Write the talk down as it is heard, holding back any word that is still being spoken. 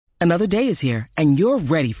Another day is here, and you're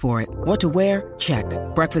ready for it. What to wear? Check.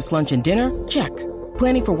 Breakfast, lunch, and dinner? Check.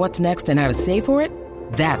 Planning for what's next and how to save for it?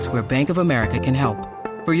 That's where Bank of America can help.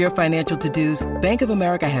 For your financial to-dos, Bank of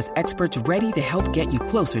America has experts ready to help get you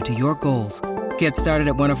closer to your goals. Get started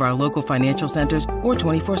at one of our local financial centers or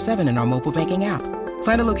 24/7 in our mobile banking app.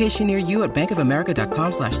 Find a location near you at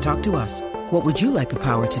bankofamerica.com/talktous. What would you like the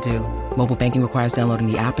power to do? Mobile banking requires downloading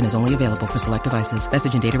the app and is only available for select devices.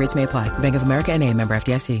 Message and data rates may apply. Bank of America N.A., member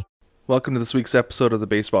FDIC. Welcome to this week's episode of the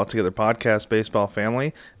Baseball Together podcast, Baseball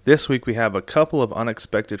Family. This week we have a couple of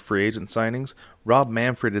unexpected free agent signings. Rob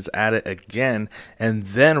Manfred is at it again, and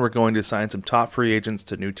then we're going to sign some top free agents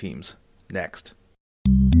to new teams. Next.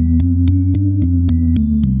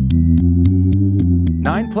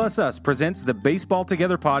 9+Us presents the Baseball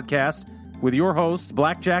Together podcast with your hosts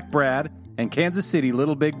Blackjack Brad and Kansas City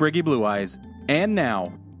Little Big Briggy Blue Eyes. And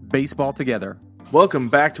now, Baseball Together. Welcome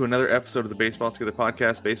back to another episode of the Baseball Together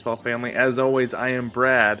podcast, Baseball Family. As always, I am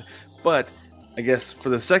Brad, but I guess for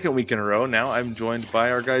the second week in a row now, I'm joined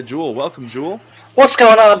by our guy Jewel. Welcome, Jewel. What's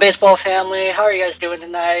going on, Baseball Family? How are you guys doing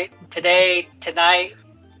tonight? Tonight?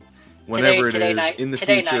 Whenever it is night. in the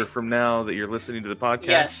Today future night. from now that you're listening to the podcast.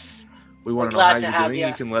 Yes. We want to know how you're doing.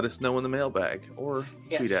 You can let us know in the mailbag or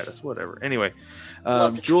tweet at us, whatever. Anyway,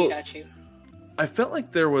 Love to Jewel, tweet at you. I felt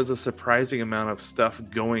like there was a surprising amount of stuff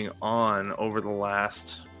going on over the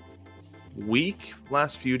last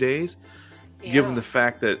few days, given the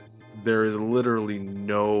fact that there is literally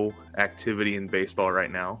no activity in baseball right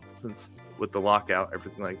now, since with the lockout,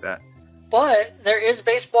 everything like that. But there is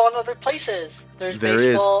baseball in other places. There's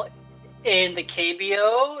baseball in the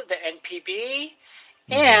KBO, the NPB,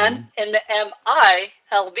 and in the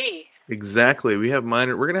MILB. Exactly. We're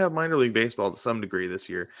going to have minor league baseball to some degree this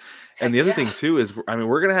year. And the other thing, too, is, we're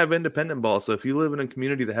going to have independent ball. So if you live in a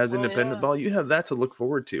community that has independent ball, you have that to look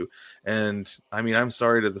forward to. And, I'm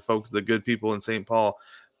sorry to the good people in St. Paul,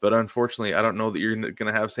 but unfortunately, I don't know that you're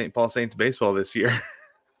going to have St. Paul Saints baseball this year.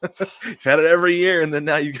 You've had it every year, and then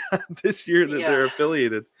now you got this year that they're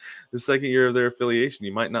affiliated. The second year of their affiliation,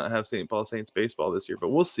 you might not have St. Paul Saints baseball this year, but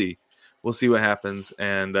we'll see. We'll see what happens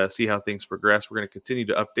and see how things progress. We're going to continue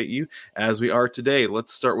to update you as we are today.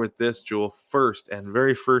 Let's start with this, Jewel.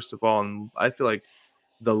 Very first of all, and I feel like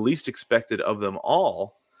the least expected of them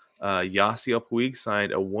all, Yasiel Puig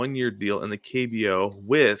signed a 1-year deal in the KBO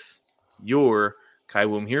with your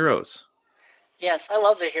Kaiwum Heroes. Yes, I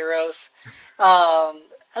love the Heroes. I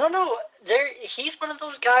don't know. He's one of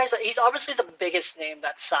those guys. He's obviously the biggest name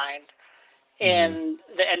that's signed in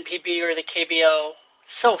the NPB or the KBO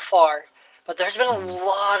so far. But there's been a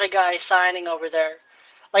lot of guys signing over there.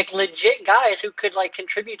 Like legit guys who could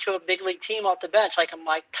contribute to a big league team off the bench, like a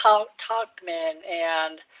Mike Tauchman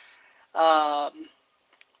and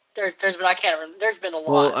there's been, I can't remember, there's been a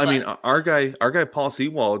lot. Well, our guy Paul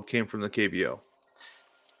Sewald came from the KBO.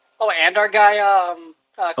 Oh, and our guy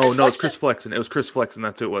it's Chris Flexen. It was Chris Flexen,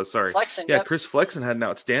 that's who it was, sorry. Flexen, Chris Flexen had an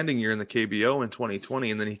outstanding year in the KBO in 2020,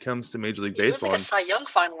 and then he comes to Major League Baseball. He was like a Cy Young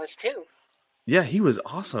finalist too. Yeah, he was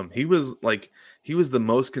awesome. He was the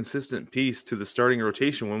most consistent piece to the starting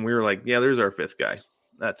rotation when we were like, yeah, there's our fifth guy.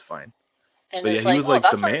 That's fine. And but he was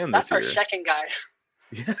the man this year. That's our second guy.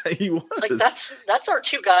 Yeah, he was. That's our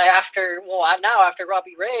two guy after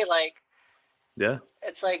Robbie Ray. Yeah.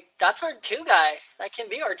 It's that's our two guy. That can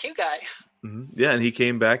be our two guy. Mm-hmm. Yeah, and he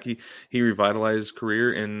came back. He revitalized his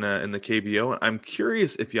career in the KBO. I'm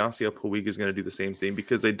curious if Yasiel Puig is going to do the same thing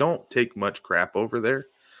because they don't take much crap over there.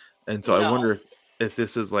 And so I wonder if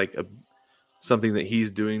this is something that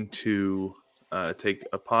he's doing to take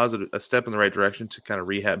a step in the right direction to kind of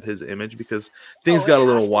rehab his image, because things got a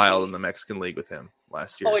little wild in the Mexican League with him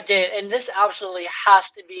last year. Oh, it did. And this absolutely has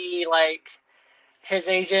to be his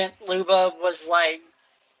agent, Luba, was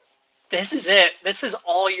this is it. This is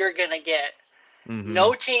all you're going to get. Mm-hmm.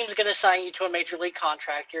 No team's going to sign you to a major league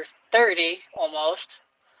contract. You're 30 almost.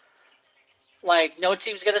 No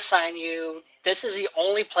team's going to sign you. This is the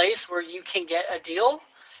only place where you can get a deal.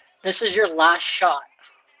 This is your last shot.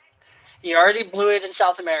 You already blew it in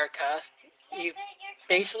South America. You've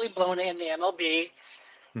basically blown it in the MLB.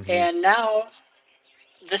 Mm-hmm. And now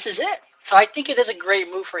this is it. So I think it is a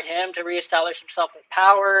great move for him to reestablish himself with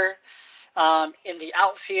power in the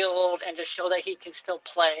outfield and to show that he can still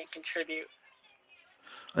play and contribute.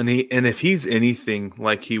 And if he's anything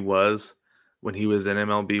like he was when he was in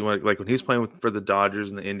MLB, when he's playing for the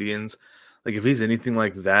Dodgers and the Indians, if he's anything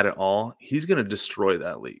like that at all, he's going to destroy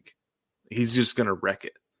that league. He's just going to wreck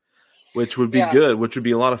it, which would be good, which would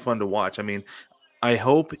be a lot of fun to watch. I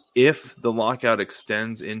hope if the lockout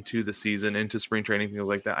extends into the season, into spring training, things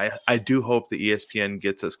like that, I do hope the ESPN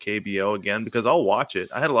gets us KBO again, because I'll watch it.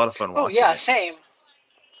 I had a lot of fun watching it. Same.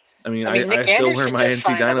 I mean, Nick I still wear Anderson my just NC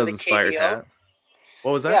signed up Dinos with the inspired KBO. hat.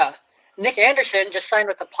 What was that? Yeah. Nick Anderson just signed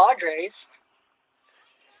with the Padres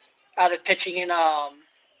out of pitching in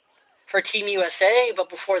for Team USA, but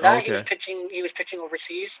before that he was pitching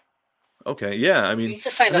overseas. Okay, yeah. I mean, He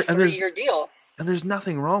just signed a 3-year deal. And there's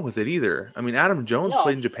nothing wrong with it either. I mean, Adam Jones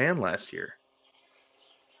played in Japan last year.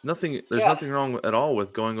 There's nothing wrong at all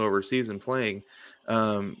with going overseas and playing.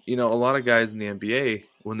 You know, a lot of guys in the NBA,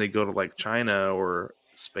 when they go to like China or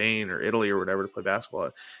Spain or Italy or whatever to play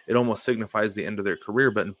basketball, it almost signifies the end of their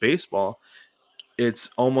career. But in baseball, it's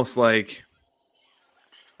almost like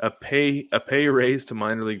a pay raise to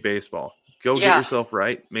minor league baseball. Go get yourself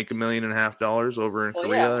right, make $1.5 million over in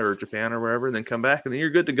Korea or Japan or wherever, and then come back, and then you're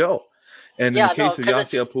good to go. And in the case of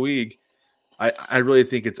Yasiel Puig, I really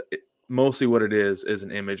think it's mostly what it is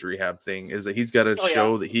an image rehab thing, is that he's got to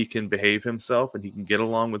show that he can behave himself and he can get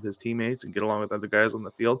along with his teammates and get along with other guys on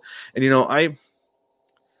the field. And, you know,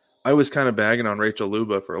 I was kind of bagging on Rachel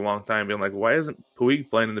Luba for a long time, being like, why isn't Puig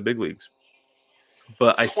playing in the big leagues?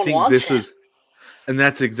 But I think this is, and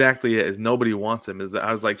that's exactly it, is nobody wants him. Is that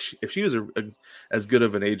I was like, if she was as good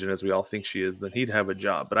of an agent as we all think she is, then he'd have a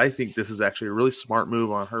job. But I think this is actually a really smart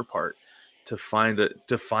move on her part to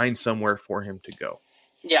find somewhere for him to go.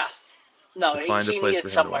 Yeah. No, to find a place for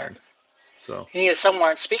him somewhere. To land. So he needed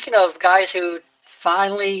somewhere. And speaking of guys who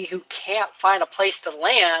can't find a place to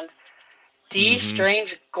land, D.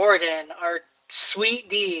 Strange Gordon, our sweet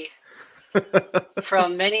D,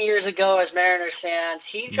 from many years ago as Mariners fans,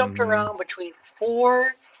 he jumped around between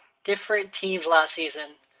 4 different teams last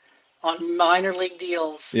season on minor league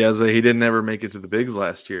deals. Yeah, so he didn't ever make it to the bigs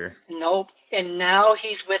last year. Nope. And now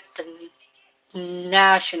he's with the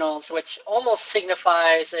Nationals, which almost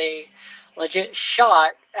signifies a legit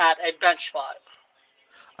shot at a bench spot.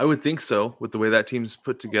 I would think so, with the way that team's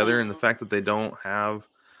put together and the fact that they don't have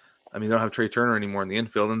Trey Turner anymore in the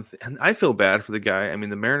infield. And I feel bad for the guy. I mean,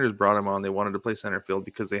 the Mariners brought him on. They wanted to play center field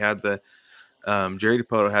because they had Jerry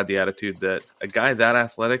Dipoto had the attitude that a guy that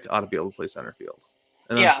athletic ought to be able to play center field.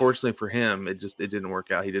 And unfortunately for him, it didn't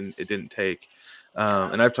work out. It didn't take.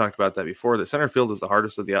 And I've talked about that before, that center field is the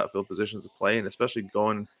hardest of the outfield positions to play, and especially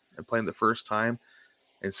going and playing the first time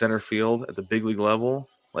in center field at the big league level,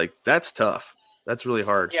 like that's tough. That's really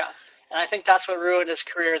hard. Yeah. And I think that's what ruined his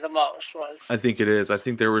career the most. I think it is. I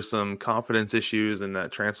think there were some confidence issues, and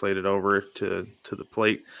that translated over to the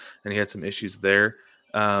plate, and he had some issues there.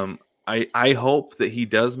 I hope that he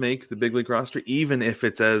does make the big league roster, even if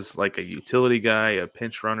it's as like a utility guy, a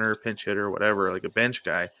pinch runner, pinch hitter, whatever, like a bench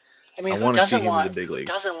guy. I mean, I want to see him in the big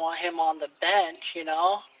leagues. Who doesn't want him on the bench, you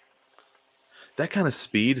know? That kind of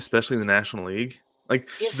speed, especially in the National League. Like,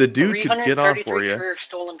 the dude could get on for you. Career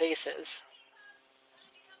stolen bases.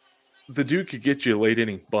 The dude could get you a late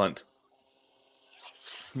inning bunt.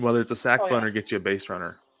 Whether it's a sac bunt or get you a base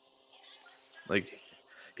runner. Like,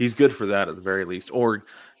 he's good for that at the very least. Or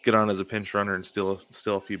get on as a pinch runner and steal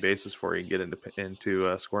a few bases for you and get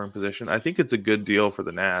into scoring position. I think it's a good deal for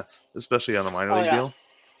the Nats, especially on a minor league deal.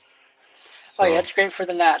 So. Oh, yeah, it's great for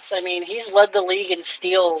the Nats. I mean, he's led the league in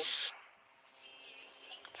steals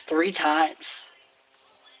 3 times.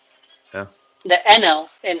 Yeah. The NL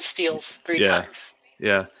in steals 3 times.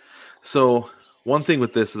 Yeah. So one thing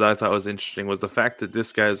with this that I thought was interesting was the fact that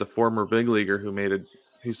this guy is a former big leaguer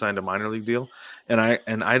who signed a minor league deal. And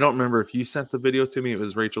I don't remember if you sent the video to me. It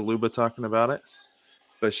was Rachel Luba talking about it.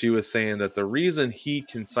 But she was saying that the reason he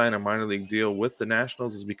can sign a minor league deal with the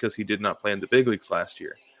Nationals is because he did not play in the big leagues last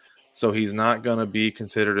year. So he's not going to be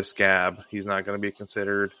considered a scab. He's not going to be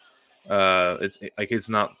considered it's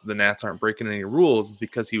not, the Nats aren't breaking any rules. It's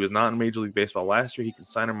because he was not in Major League Baseball last year. He can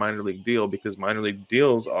sign a minor league deal because minor league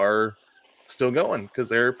deals are still going because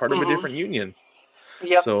they're part of a different union.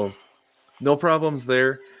 Yep. So no problems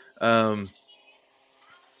there. And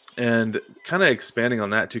kind of expanding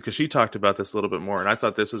on that too, because she talked about this a little bit more, and I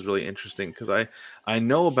thought this was really interesting because I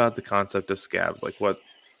know about the concept of scabs, like what,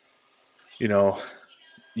 you know,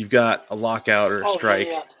 you've got a lockout or a strike,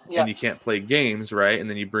 and you can't play games, right? And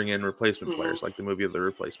then you bring in replacement players, like the movie of The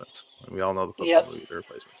Replacements. We all know the football movie, The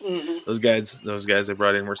Replacements. Those guys they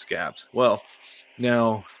brought in were scabs. Well,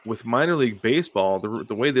 now with minor league baseball,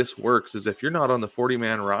 the way this works is if you're not on the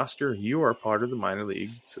 40-man roster, you are part of the minor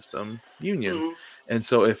league system union. And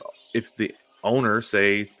so if the owner,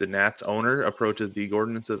 say the Nats owner, approaches D.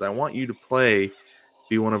 Gordon and says, I want you to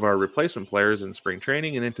be one of our replacement players in spring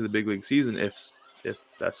training and into the big league season, if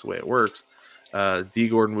that's the way it works, D.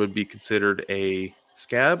 Gordon would be considered a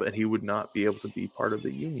scab, and he would not be able to be part of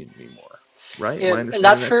the union anymore, right? Yeah, and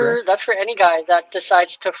that's for any guy that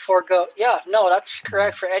decides to forego. Yeah, no, that's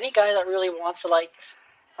correct. For any guy that really wants to, like,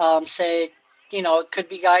 say, you know, it could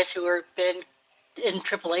be guys who have been in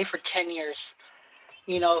AAA for 10 years,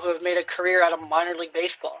 who have made a career out of minor league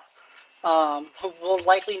baseball, who will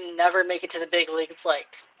likely never make it to the big leagues, like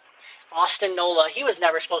Austin Nola. He was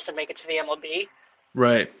never supposed to make it to the MLB.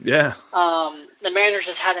 Right. Yeah. The Mariners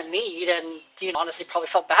just had a need, and honestly probably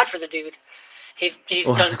felt bad for the dude. He's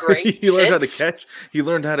done great. He learned how to catch. He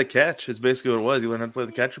learned how to catch. Is basically what it was. He learned how to play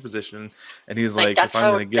the catcher position, and he's like that's if I'm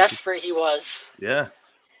how going to get desperate he was. Yeah.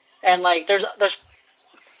 And there's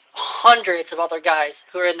hundreds of other guys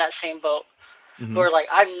who are in that same boat, who are like,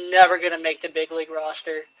 I'm never going to make the big league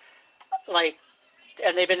roster.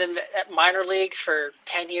 And they've been at minor leagues for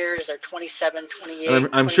 10 years. They're 27, 28. And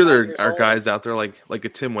I'm sure there are guys out there like a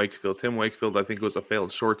Tim Wakefield. Tim Wakefield, I think, was a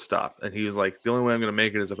failed shortstop, and he was like, the only way I'm going to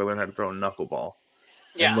make it is if I learn how to throw a knuckleball.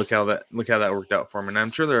 Yeah. And look how that worked out for him. And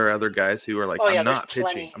I'm sure there are other guys who are like, I'm not pitching.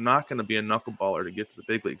 Plenty. I'm not going to be a knuckleballer to get to the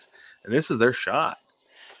big leagues. And this is their shot.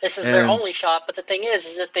 This is their only shot. But the thing is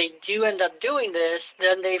that they do end up doing this,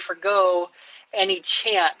 then they forgo any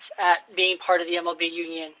chance at being part of the MLB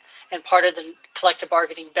union and part of the collective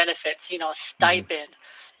bargaining benefits, stipend,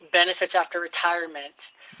 benefits after retirement,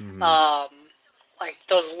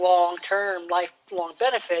 those long-term, lifelong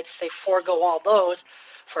benefits. They forego all those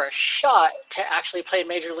for a shot to actually play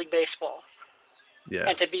Major League Baseball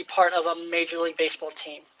and to be part of a Major League Baseball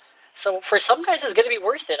team. So for some guys, it's going to be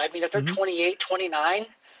worth it. I mean, if they're 28, 29,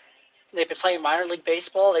 they've been playing minor league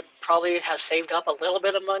baseball, they probably have saved up a little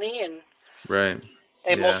bit of money, and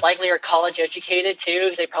they most likely are college educated too,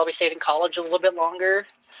 because they probably stayed in college a little bit longer.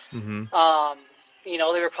 They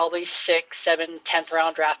were probably 6th, 7th, 10th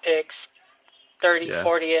round draft picks, 30th,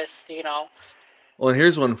 40th, Well, and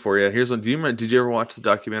here's one for you. Did you ever watch the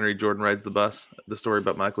documentary Jordan Rides the Bus? The story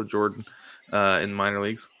about Michael Jordan in minor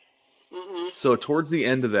leagues? So towards the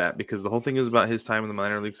end of that, because the whole thing is about his time in the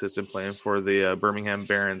minor league system playing for the Birmingham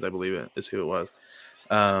Barons, I believe it is who it was.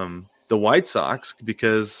 The White Sox,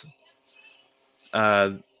 because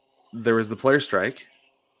there was the player strike,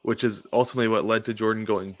 which is ultimately what led to Jordan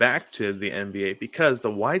going back to the NBA, because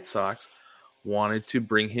the White Sox wanted to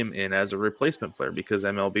bring him in as a replacement player because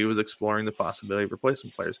MLB was exploring the possibility of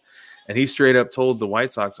replacement players. And he straight up told the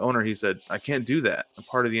White Sox owner, he said, I can't do that. I'm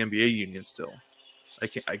part of the NBA union still.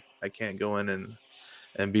 I can't go in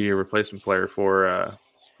and be a replacement player for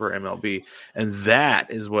MLB. And that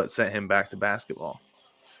is what sent him back to basketball,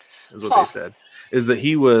 is what they said. Is that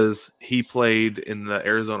he played in the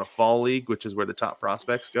Arizona Fall League, which is where the top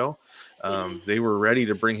prospects go. They were ready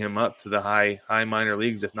to bring him up to the high minor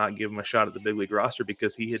leagues, if not give him a shot at the big league roster,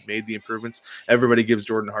 because he had made the improvements. Everybody gives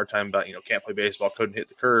Jordan a hard time about, can't play baseball, couldn't hit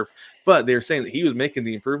the curve. But they were saying that he was making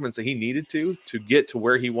the improvements that he needed to get to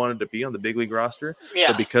where he wanted to be on the big league roster. Yeah.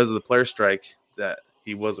 But because of the player strike, that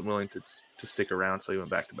he wasn't willing to stick around, so he went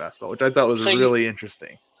back to basketball, which I thought was really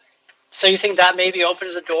interesting. So you think that maybe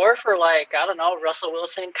opens the door for, Russell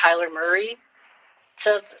Wilson, Kyler Murray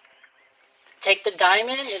to take the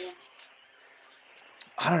diamond? And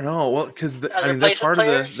I don't know. Well, because they're part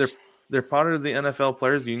of they're part of the NFL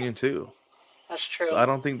Players Union too. That's true. So I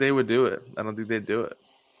don't think they would do it. I don't think they'd do it.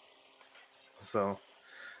 So,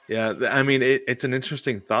 yeah, I mean, it's an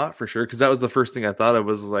interesting thought for sure, because that was the first thing I thought of,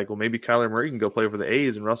 was like, well, maybe Kyler Murray can go play for the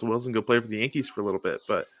A's and Russell Wilson go play for the Yankees for a little bit,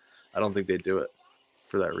 but I don't think they'd do it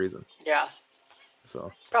for that reason. Yeah.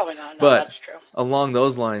 So probably not. No, but that's true. Along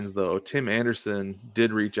those lines, though, Tim Anderson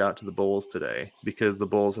did reach out to the Bulls today, because the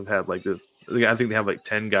Bulls have had I think they have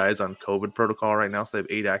 10 guys on COVID protocol right now, so they have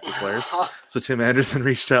 8 active players. So Tim Anderson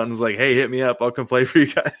reached out and was like, hey, hit me up. I'll come play for you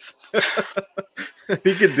guys.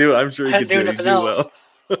 He could do it. I'm sure he could do it. He'd do well.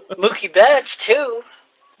 Mookie Betts, too.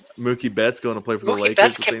 Mookie Betts going to play for the Lakers.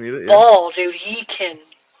 Betts if can they need it. Ball, dude. He can.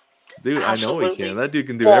 Dude, I know he can. That dude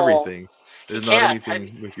can do everything. There's not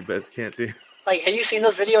anything Mookie Betts can't do. Have you seen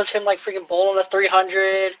those videos of him, freaking bowling a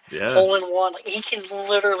 300, hole in one? He can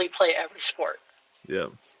literally play every sport. Yeah.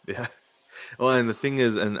 Yeah. Well, and the thing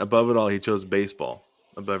is, and above it all, he chose baseball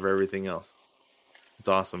above everything else. It's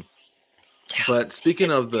awesome. Yeah, but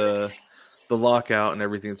speaking of the lockout and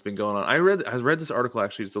everything that's been going on, I read this article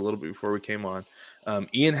actually just a little bit before we came on.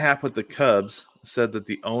 Ian Happ with the Cubs said that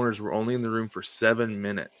the owners were only in the room for 7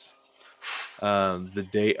 minutes the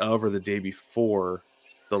day of or the day before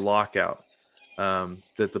the lockout.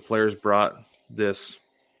 That the players brought this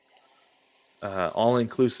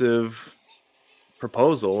all-inclusive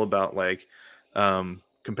proposal about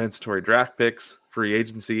compensatory draft picks, free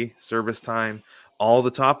agency, service time, all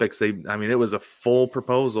the topics. It was a full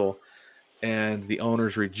proposal, and the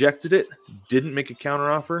owners rejected it, didn't make a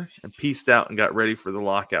counteroffer, and pieced out and got ready for the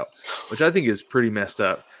lockout, which I think is pretty messed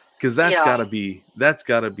up, because that's gotta be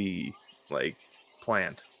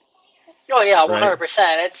planned. Oh yeah, 100%.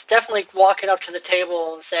 Right? It's definitely walking up to the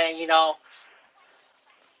table and saying,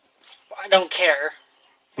 I don't care.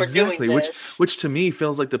 We're exactly, doing this. which to me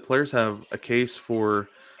feels like the players have a case for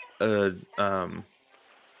a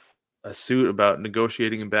suit about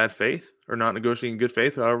negotiating in bad faith or not negotiating in good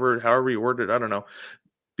faith, however you word it. I don't know,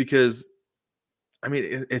 because I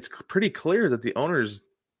mean it's pretty clear that the owners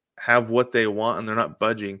have what they want and they're not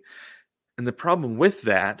budging. And the problem with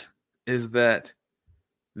that is that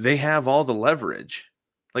they have all the leverage.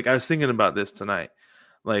 Like I was thinking about this tonight,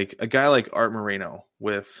 like a guy like Art Moreno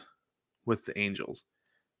with the Angels.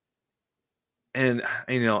 And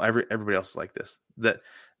you know, everybody else is like this, that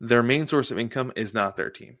their main source of income is not their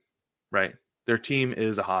team, right? Their team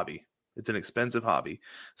is a hobby. It's an expensive hobby.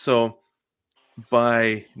 So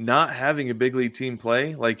by not having a big league team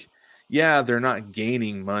play, like, yeah, they're not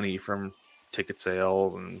gaining money from ticket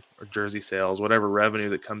sales or jersey sales, whatever revenue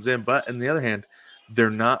that comes in. But on the other hand, they're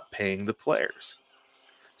not paying the players.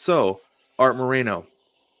 So Art Moreno,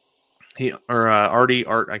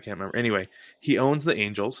 Art, I can't remember. Anyway, he owns the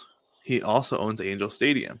Angels. He also owns Angel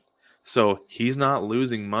Stadium. So he's not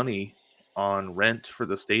losing money on rent for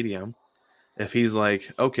the stadium. If he's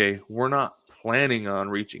like, okay, we're not planning on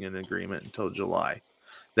reaching an agreement until July.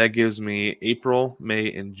 That gives me April,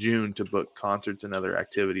 May, and June to book concerts and other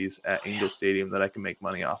activities at Angel Stadium that I can make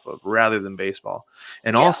money off of rather than baseball.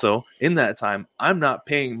 And also, in that time, I'm not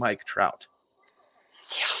paying Mike Trout.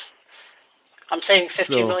 Yeah. I'm saving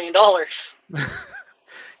 $15 million.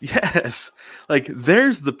 Yes. Like,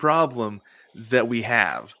 there's the problem that we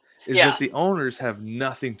have, is that the owners have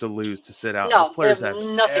nothing to lose to sit out. No, the players have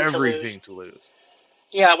nothing everything to lose.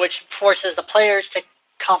 Yeah, which forces the players to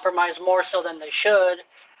compromise more so than they should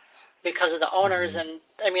because of the owners. And,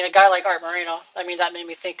 I mean, a guy like Art Moreno, I mean, that made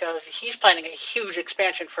me think of, he's planning a huge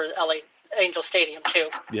expansion for LA Angel Stadium, too.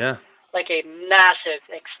 Yeah. Like a massive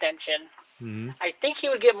extension. Mm-hmm. I think he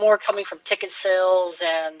would get more coming from ticket sales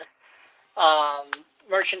and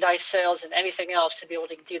merchandise sales and anything else to be able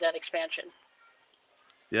to do that expansion.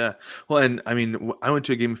 Yeah. Well, and I mean, I went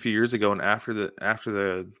to a game a few years ago, and after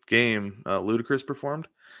the game, Ludacris performed.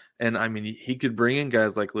 And I mean, he could bring in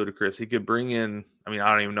guys like Ludacris. He could bring in, I mean,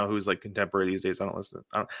 I don't even know who's like contemporary these days. I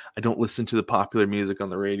don't listen to the popular music on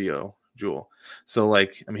the radio, Jewel. So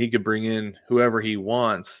like, I mean, he could bring in whoever he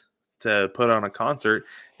wants to put on a concert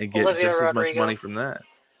and get Olivia just Rodrigo. as much money from that.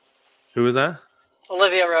 Who was that?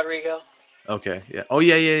 Olivia Rodrigo. Okay. Yeah. Oh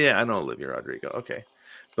yeah. I know Olivia Rodrigo. Okay.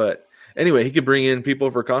 But anyway, he could bring in people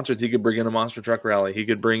for concerts. He could bring in a monster truck rally. He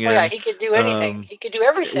could bring in. Yeah, he could do anything. He could do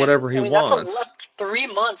everything. Whatever he wants. That's 3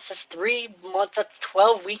 months. That's 3 months. That's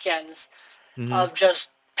 12 weekends of just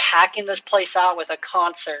packing this place out with a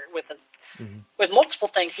concert, with multiple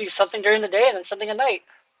things. You do something during the day and then something at night.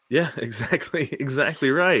 Yeah,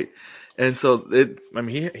 exactly right. And so I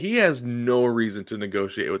mean, he has no reason to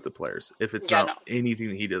negotiate with the players if it's anything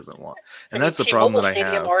that he doesn't want. And that's the problem that I have.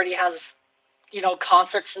 Stadium already has,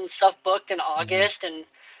 concerts and stuff booked in August and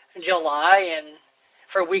July, and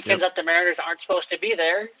for weekends that the Mariners aren't supposed to be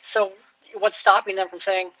there. So what's stopping them from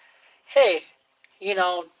saying, hey,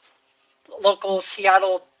 local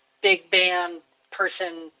Seattle big band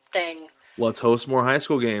person thing, let's host more high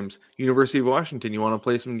school games. University of Washington, you want to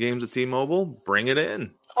play some games at T-Mobile? Bring it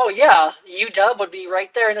in. Oh, yeah. UW would be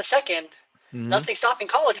right there in a second. Nothing stopping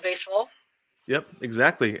college baseball. Yep,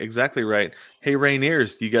 exactly right. Hey,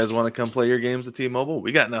 Rainiers, do you guys want to come play your games at T-Mobile?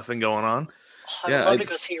 We got nothing going on. I'd love to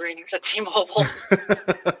go see Rainiers at T-Mobile.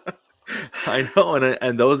 I know,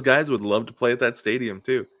 and those guys would love to play at that stadium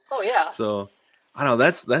too. Oh, yeah. So I don't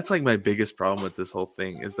know. That's like my biggest problem with this whole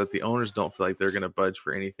thing is that the owners don't feel like they're going to budge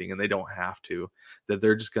for anything, and they don't have to. That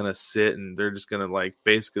they're just going to sit and they're just going to like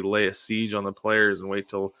basically lay a siege on the players and wait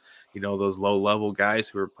till those low level guys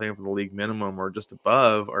who are playing for the league minimum or just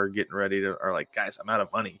above are getting ready to are like, guys, I'm out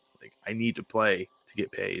of money. Like I need to play to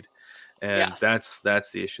get paid, and that's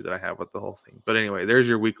the issue that I have with the whole thing. But anyway, there's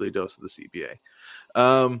your weekly dose of the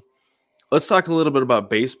CBA. Let's talk a little bit about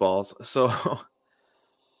baseballs.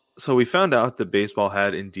 So we found out that baseball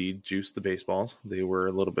had indeed juiced the baseballs. They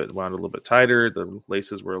were wound a little bit tighter. The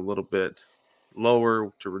laces were a little bit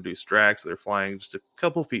lower to reduce drag, so they're flying just a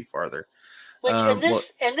couple feet farther.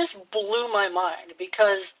 This blew my mind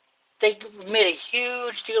because they made a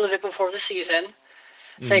huge deal of it before the season,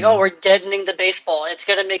 saying, "Oh, we're deadening the baseball. It's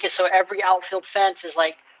going to make it so every outfield fence is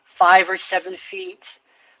like 5 or 7 feet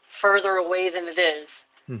further away than it is,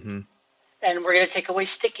 and we're going to take away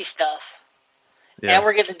sticky stuff." Yeah. And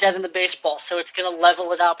we're going to deaden the baseball, so it's going to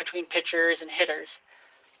level it out between pitchers and hitters.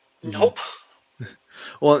 Nope.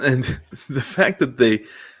 Well, and the fact that they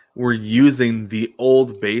were using the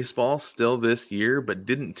old baseball still this year, but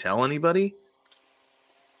didn't tell anybody.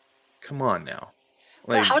 Come on now.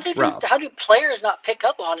 Like, how do players not pick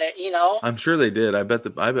up on it? I'm sure they did. I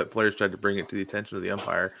bet players tried to bring it to the attention of the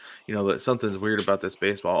umpire. That something's weird about this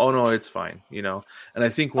baseball. Oh no, it's fine. And I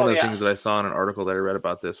think one of the things that I saw in an article that I read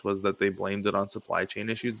about this was that they blamed it on supply chain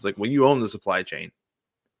issues. It's like, well, you own the supply chain.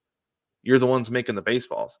 You're the ones making the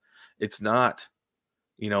baseballs. It's not,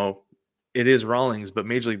 it is Rawlings, but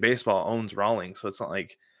Major League Baseball owns Rawlings, so it's not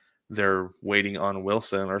like they're waiting on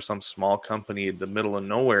Wilson or some small company in the middle of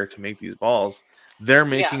nowhere to make these balls. They're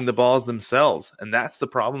making the balls themselves, and that's the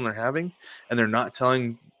problem they're having. And they're not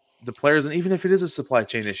telling the players, and even if it is a supply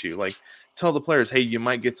chain issue, like, tell the players, hey, you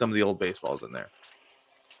might get some of the old baseballs in there.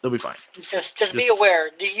 They'll be fine. Just be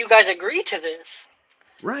aware. Do you guys agree to this?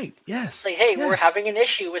 Right. Yes. Like, hey, we're having an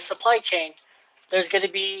issue with supply chain. There's going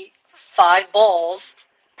to be 5 balls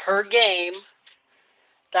per game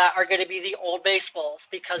that are going to be the old baseballs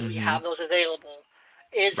because we have those available.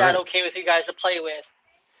 Is that okay with you guys to play with?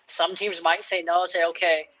 Some teams might say no and say,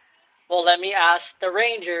 okay, well, let me ask the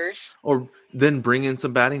Rangers. Or then bring in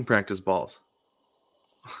some batting practice balls.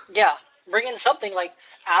 Yeah, bring in something like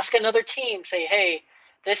ask another team, say, hey,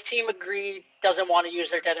 this team agreed, doesn't want to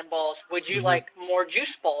use their dead end balls. Would you like more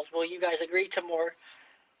juice balls? Will you guys agree to more?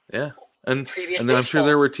 Yeah. And then I'm sure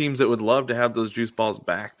there were teams that would love to have those juice balls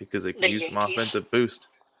back because they could use some offensive boost.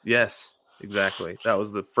 Yes, exactly. That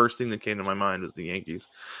was the first thing that came to my mind was the Yankees.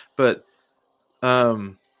 But,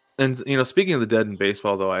 and speaking of the dead in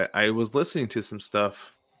baseball, though, I was listening to some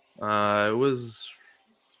stuff. It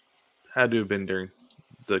had to have been during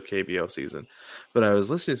the KBO season, but I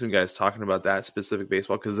was listening to some guys talking about that specific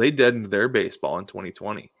baseball because they deadened their baseball in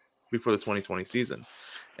 2020 before the 2020 season.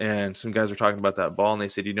 And some guys were talking about that ball, and they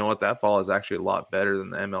said, you know what, that ball is actually a lot better than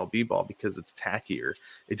the MLB ball because it's tackier.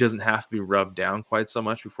 It doesn't have to be rubbed down quite so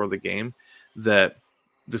much before the game. That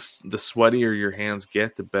the sweatier your hands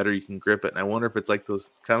get, the better you can grip it. And I wonder if it's like those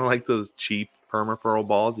cheap perma-pearl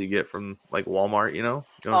balls you get from like Walmart. You know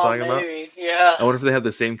what I'm talking about? Yeah. I wonder if they have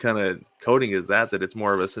the same kind of coating as that it's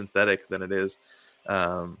more of a synthetic than it is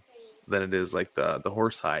like the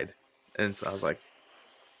horse hide. And so I was like,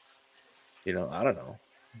 I don't know.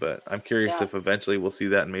 But I'm curious if eventually we'll see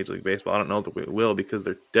that in Major League Baseball. I don't know that we will because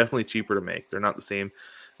they're definitely cheaper to make. They're not the same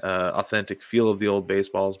authentic feel of the old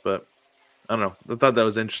baseballs, but I don't know. I thought that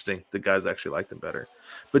was interesting. The guys actually liked them better.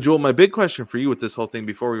 But Joel, my big question for you with this whole thing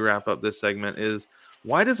before we wrap up this segment is,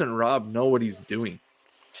 why doesn't Rob know what he's doing?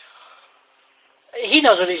 He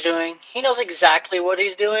knows what he's doing. He knows exactly what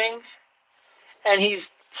he's doing, and he's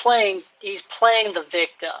playing the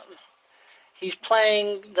victim. He's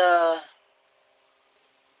playing the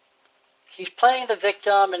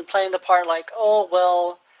victim and playing the part like, oh,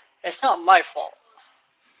 well, it's not my fault.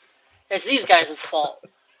 It's these guys' fault.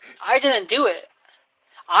 I didn't do it.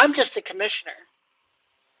 I'm just the commissioner.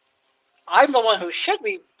 I'm the one who should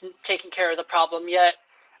be taking care of the problem, yet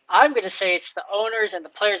I'm going to say it's the owners and the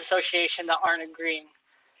Players Association that aren't agreeing.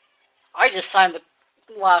 I just signed the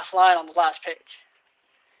last line on the last page.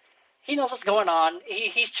 He knows what's going on.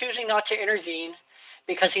 He's choosing not to intervene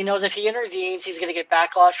because he knows if he intervenes, he's going to get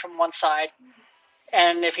backlash from one side.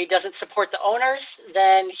 And if he doesn't support the owners,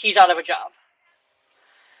 then he's out of a job.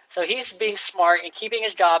 So he's being smart and keeping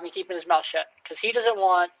his job and keeping his mouth shut because he doesn't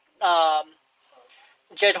want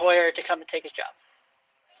Jed Hoyer to come and take his job.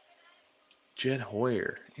 Jed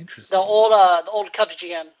Hoyer, interesting. The old Cubs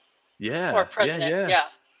GM. Yeah. Or president.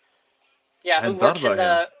 Yeah. Who works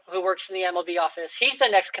in the MLB office. He's the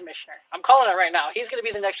next commissioner. I'm calling it right now. He's going to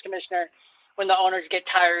be the next commissioner when the owners get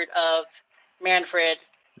tired of Manfred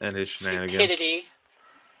and his shenanigans. Stupidity,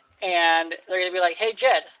 and they're going to be like, hey,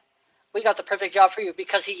 Jed, we got the perfect job for you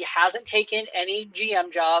because he hasn't taken any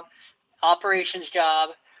GM job, operations job,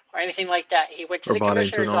 or anything like that. He went to the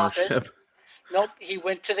commissioner's office. Nope, he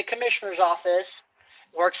went to the commissioner's office,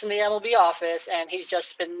 works in the MLB office, and he's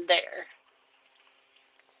just been there.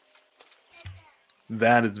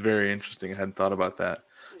 That is very interesting. I hadn't thought about that.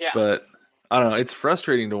 Yeah. But I don't know. It's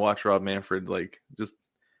frustrating to watch Rob Manfred just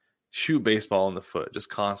shoot baseball in the foot just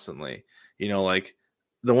constantly. Like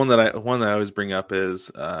the one that I always bring up is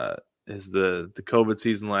the COVID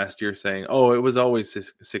season last year, saying, "Oh, it was always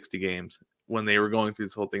 60 games." When they were going through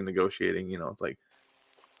this whole thing negotiating, it's like,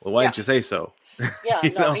 well, why didn't you say so? Yeah,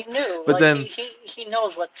 no, he knew. But then he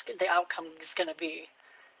knows what the outcome is going to be.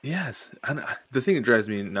 Yes, and the thing that drives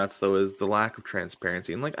me nuts though is the lack of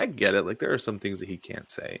transparency. And I get it. There are some things that he can't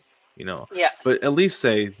say, Yeah. But at least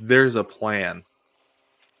say there's a plan,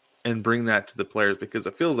 and bring that to the players because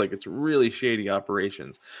it feels like it's really shady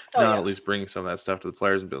operations. At least bringing some of that stuff to the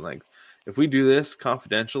players and being like, if we do this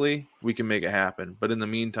confidentially, we can make it happen. But in the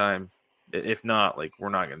meantime, if not, we're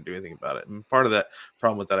not going to do anything about it. And part of that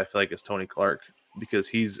problem with that, I feel like, is Tony Clark because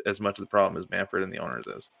he's as much of the problem as Manfred and the owners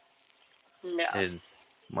is. Yeah. In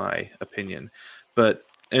my opinion. But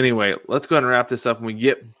anyway, let's go ahead and wrap this up. When we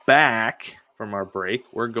get back from our break,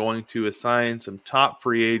 we're going to assign some top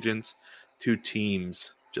free agents to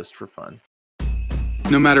teams just for fun.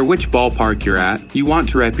 No matter which ballpark you're at, you want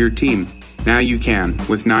to rep your team. Now you can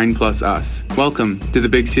with 9+ Us. Welcome to the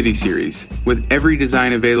Big City Series. With every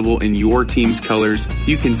design available in your team's colors,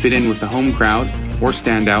 you can fit in with the home crowd or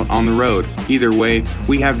stand out on the road. Either way,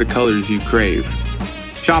 we have the colors you crave.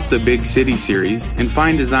 Shop the Big City Series and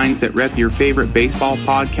find designs that rep your favorite baseball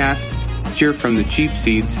podcast, cheer from the cheap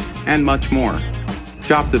seats, and much more.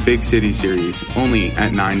 Shop the Big City Series only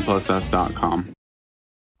at 9plusus.com.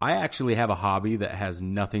 I actually have a hobby that has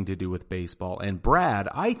nothing to do with baseball, and Brad,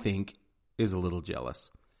 I think, is a little jealous.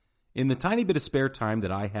 In the tiny bit of spare time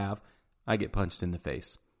that I have, I get punched in the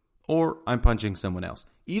face. Or I'm punching someone else.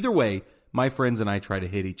 Either way, my friends and I try to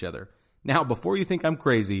hit each other. Now, before you think I'm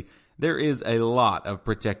crazy, there is a lot of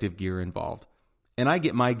protective gear involved. And I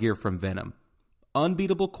get my gear from Venom.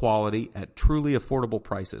 Unbeatable quality at truly affordable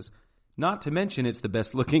prices. Not to mention it's the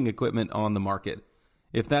best looking equipment on the market.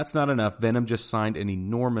 If that's not enough, Venom just signed an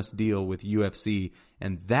enormous deal with UFC,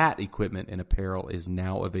 and that equipment and apparel is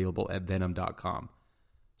now available at Venom.com.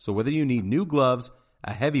 So whether you need new gloves,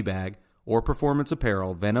 a heavy bag, or performance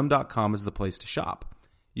apparel, Venom.com is the place to shop.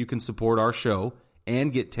 You can support our show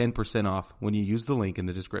and get 10% off when you use the link in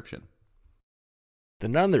the description. The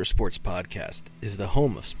Not Another Sports Podcast is the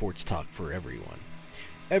home of sports talk for everyone.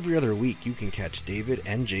 Every other week, you can catch David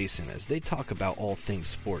and Jason as they talk about all things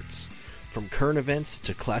sports. From current events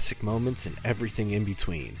to classic moments and everything in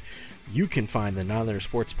between. You can find the Not Another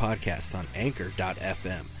Sports Podcast on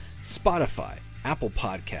Anchor.fm, Spotify, Apple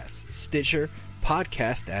Podcasts, Stitcher,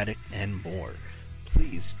 Podcast Addict, and more.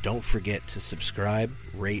 Please don't forget to subscribe,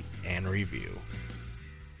 rate, and review.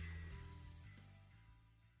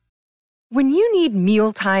 When you need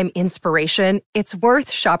mealtime inspiration, it's worth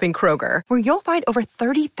shopping Kroger, where you'll find over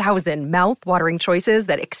 30,000 mouth-watering choices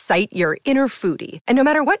that excite your inner foodie. And no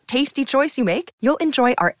matter what tasty choice you make, you'll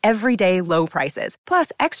enjoy our everyday low prices,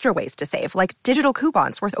 plus extra ways to save, like digital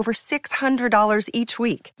coupons worth over $600 each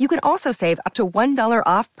week. You can also save up to $1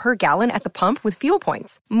 off per gallon at the pump with fuel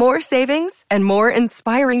points. More savings and more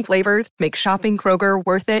inspiring flavors make shopping Kroger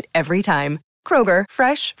worth it every time. Kroger,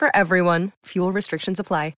 fresh for everyone. Fuel restrictions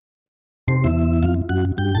apply.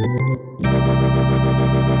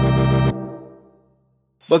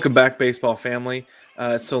 Welcome back, baseball family.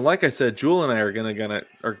 So, like I said, Jewel and I are gonna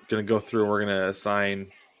go through and we're gonna assign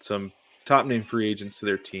some top name free agents to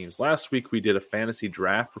their teams. Last week we did a fantasy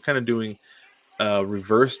draft. We're kind of doing a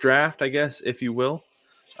reverse draft, I guess, if you will,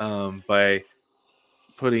 by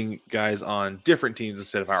putting guys on different teams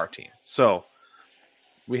instead of our team. So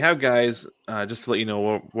we have guys, just to let you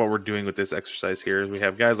know what we're doing with this exercise here, is we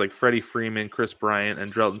have guys like Freddie Freeman, Chris Bryant,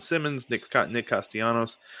 and Andrelton Simmons, Nick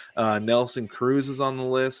Castellanos, Nelson Cruz is on the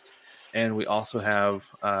list, and we also have,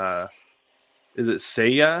 is it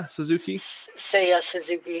Seiya Suzuki? Seiya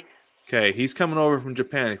Suzuki. Okay, he's coming over from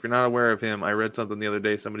Japan. If you're not aware of him, I read something the other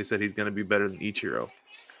day, somebody said he's going to be better than Ichiro,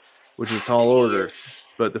 which is a tall order,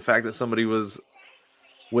 but the fact that somebody was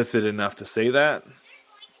with it enough to say that,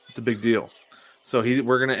 it's a big deal. So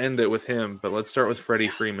we're going to end it with him, but let's start with Freddie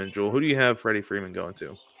Freeman. Jewel, who do you have Freddie Freeman going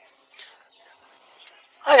to?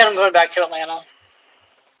 I got him going back to Atlanta.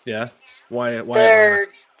 Yeah? Why Atlanta?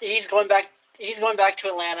 He's going back to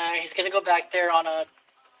Atlanta. He's going to go back there on a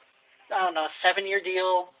 7-year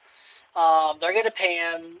deal. They're going to pay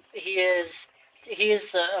him. He is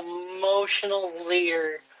the emotional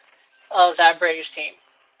leader of that Braves team.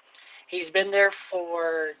 He's been there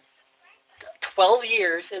for 12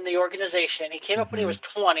 years in the organization. He came up when he was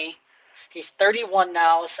 20. He's 31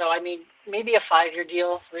 now, so I mean, maybe a 5-year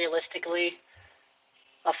deal, realistically.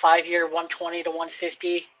 A 5-year, 120 to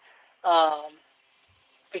 150.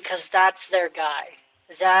 Because that's their guy.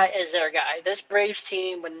 That is their guy. This Braves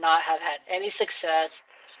team would not have had any success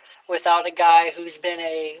without a guy who's been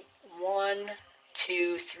a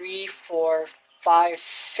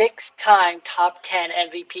 6-time top 10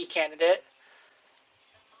 MVP candidate.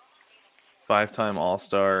 5-time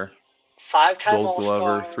All-Star. 5-time Gold All-Star.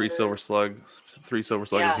 Glover, 3 Silver Slugs.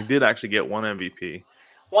 Yeah. He did actually get 1 MVP.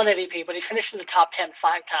 1 MVP, but he finished in the top 10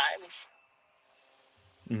 5 times.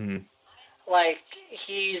 Mm-hmm. Like,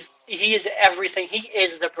 he is everything. He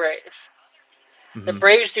is the Braves. Mm-hmm. The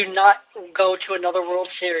Braves do not go to another World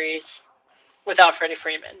Series without Freddie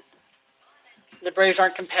Freeman. The Braves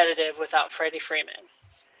aren't competitive without Freddie Freeman.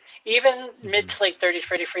 Even mid to late 30s,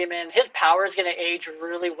 Freddie Freeman, his power is going to age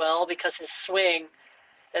really well because his swing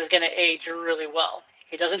is going to age really well.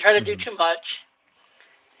 He doesn't try to do too much.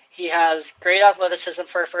 He has great athleticism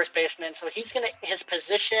for a first baseman, so his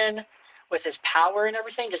position with his power and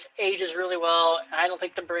everything just ages really well, and I don't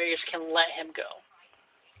think the Braves can let him go.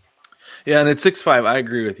 Yeah, and at 6'5", I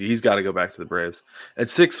agree with you. He's got to go back to the Braves. At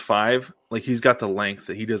 6'5", like he's got the length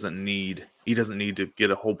that he doesn't need. He doesn't need to get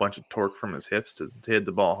a whole bunch of torque from his hips to hit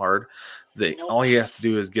the ball hard. All he has to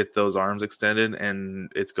do is get those arms extended,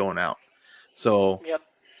 and it's going out. So,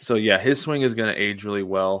 So yeah, his swing is going to age really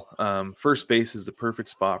well. First base is the perfect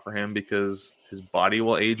spot for him because his body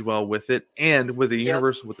will age well with it, and with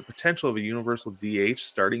with the potential of a universal DH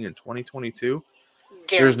starting in 2022.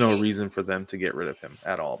 There's no reason for them to get rid of him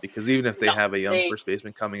at all, because even if they have a young first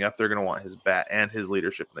baseman coming up, they're going to want his bat and his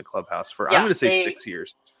leadership in the clubhouse for, I'm going to say 6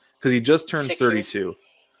 years, because he just turned 32.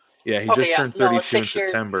 Yeah, he just turned 32 in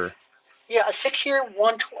September. Yeah, a 6 year,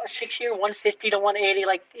 150 to 180.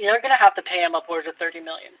 Like they're going to have to pay him upwards of $30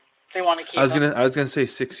 million if they want to keep him. I was gonna say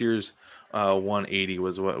 6 years, 180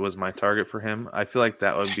 was what was my target for him. I feel like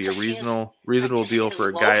that would be a reasonable deal for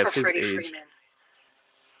a guy of his age. Freeman.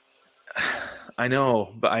 I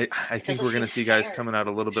know, but I think we're going to see guys coming out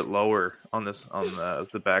a little bit lower on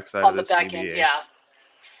the backside of this the back CBA. end, yeah.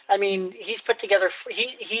 I mean, he's put together.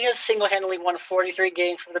 He has single-handedly won 43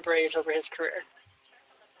 games for the Braves over his career.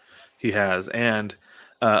 He has, and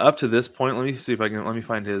up to this point, let me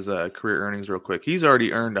find his career earnings real quick. He's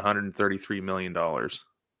already earned $133 million.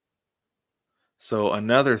 So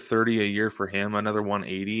another 30 a year for him, another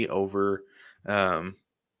 180 over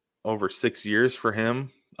 6 years for him.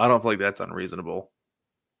 I don't feel like that's unreasonable.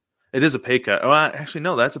 It is a pay cut. Oh, actually,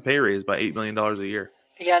 no, that's a pay raise by $8 million a year.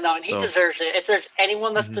 Yeah, no, and he deserves it. If there's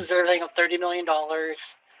anyone that's deserving of $30 million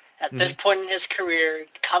at this point in his career,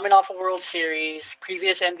 coming off a World Series,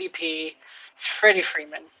 previous MVP, Freddie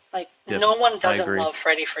Freeman. Like, no one doesn't love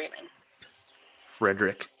Freddie Freeman.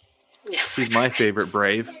 Frederick. Yeah, he's my favorite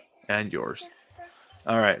Brave and yours.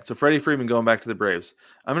 All right, so Freddie Freeman going back to the Braves.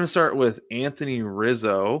 I'm going to start with Anthony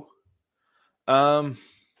Rizzo.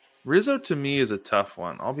 Rizzo to me is a tough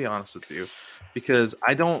one. I'll be honest with you, because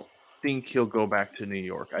I don't think he'll go back to New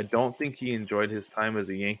York. I don't think he enjoyed his time as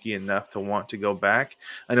a Yankee enough to want to go back.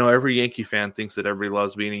 I know every Yankee fan thinks that everybody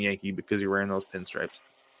loves being a Yankee because you're wearing those pinstripes.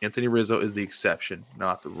 Anthony Rizzo is the exception,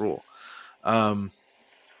 not the rule. Man,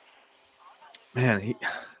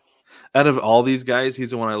 out of all these guys,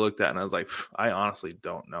 he's the one I looked at and I was like, I honestly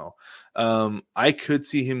don't know. I could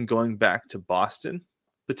see him going back to Boston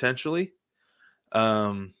potentially.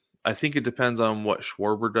 I think it depends on what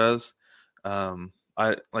Schwarber does. I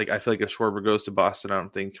feel like if Schwarber goes to Boston, I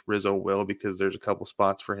don't think Rizzo will, because there's a couple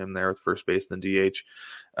spots for him there with first base and the DH.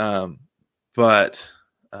 But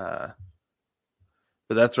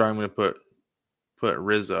that's where I'm going to put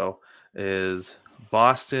Rizzo, is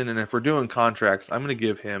Boston. And if we're doing contracts, I'm going to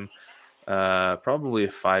give him probably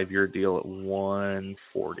a 5-year deal at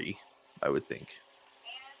 $140, I would think.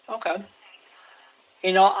 Okay.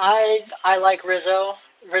 You know, I like Rizzo.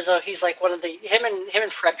 Rizzo, he's like one of him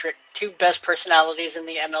and Frederick, two best personalities in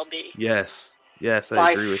the MLB. Yes,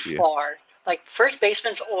 I agree with you. By far. Like, first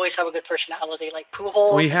basemen always have a good personality. Like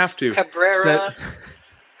Pujols, we have to. Cabrera.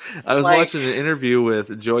 I was watching an interview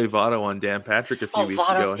with Joey Votto on Dan Patrick a few weeks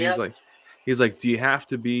ago, and he's like, do you have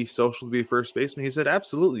to be social to be a first baseman? He said,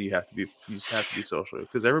 absolutely, you have to be social,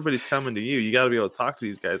 because everybody's coming to you. You got to be able to talk to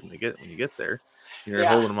these guys when you get there. You're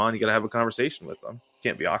holding them on. You got to have a conversation with them.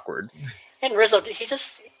 Can't be awkward. And Rizzo,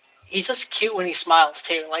 he's just cute when he smiles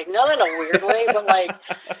too. Like, not in a weird way, but like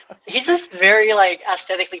he's just very like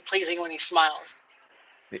aesthetically pleasing when he smiles.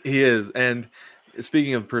 He is. And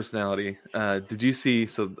speaking of personality, did you see?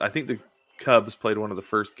 So I think the Cubs played one of the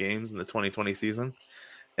first games in the 2020 season,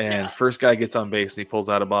 and first guy gets on base and he pulls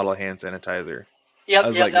out a bottle of hand sanitizer. Yep, I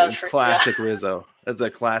was like, classic Rizzo. That's a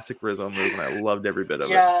classic Rizzo move, and I loved every bit of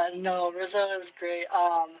it. Yeah, no, Rizzo is great.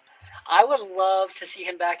 I would love to see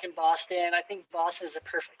him back in Boston. I think Boston is a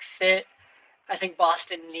perfect fit. I think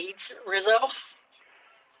Boston needs Rizzo.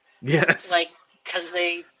 Yes. Like, because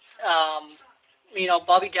they,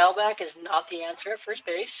 Bobby Dalbec is not the answer at first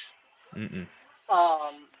base. Mm-mm.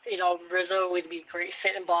 Rizzo would be a great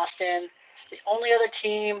fit in Boston. The only other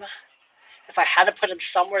team, if I had to put him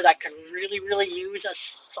somewhere that could really, really use a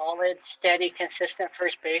solid, steady, consistent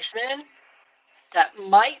first baseman that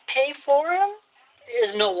might pay for him,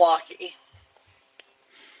 is Milwaukee.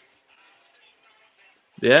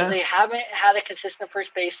 Yeah. They haven't had a consistent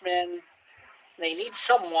first baseman. They need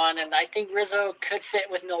someone, and I think Rizzo could fit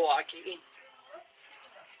with Milwaukee.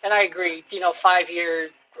 And I agree,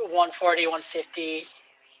 5-year, 140, 150.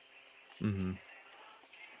 Mm-hmm.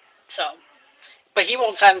 So, but he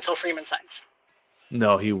won't sign until Freeman signs.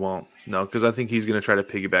 No, he won't. No, because I think he's going to try to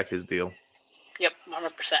piggyback his deal. Yep,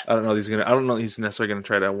 100%. I don't know if he's necessarily gonna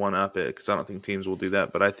try to one up it, because I don't think teams will do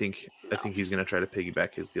that. But I think he's gonna try to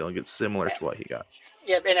piggyback his deal and get similar to what he got.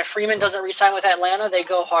 Yeah, and if Freeman doesn't re-sign with Atlanta, they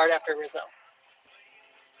go hard after Rizzo.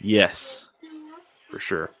 Yes, for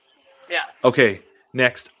sure. Yeah. Okay,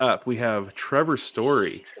 next up we have Trevor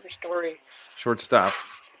Story. Shortstop,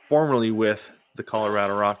 formerly with the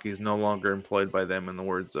Colorado Rockies, no longer employed by them, in the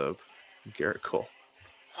words of Garrett Cole.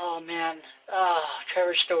 Oh, man.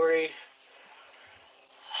 Trevor Story.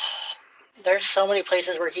 There's so many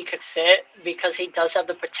places where he could fit because he does have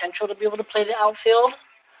the potential to be able to play the outfield.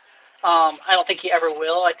 I don't think he ever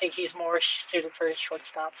will. I think he's more suited for his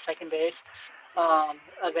shortstop, second base,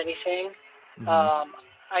 of anything. Mm-hmm.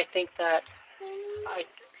 I think that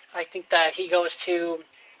he goes to.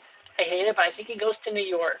 I hate it, but I think he goes to New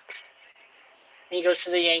York. He goes to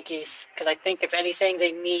the Yankees because I think if anything,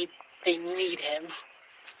 they need him.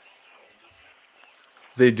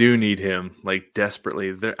 They do need him, like,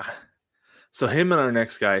 desperately. So him and our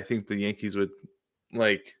next guy, I think the Yankees would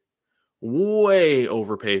like way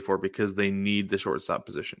overpay for, because they need the shortstop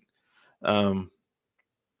position.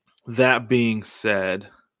 That being said,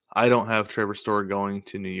 I don't have Trevor Story going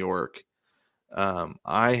to New York.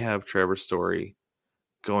 I have Trevor Story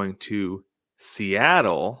going to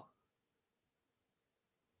Seattle.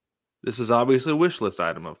 This is obviously a wish list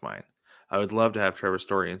item of mine. I would love to have Trevor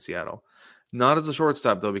Story in Seattle. Not as a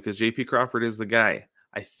shortstop, though, because J.P. Crawford is the guy.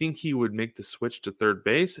 I think he would make the switch to third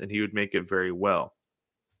base, and he would make it very well.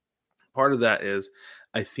 Part of that is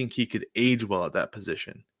I think he could age well at that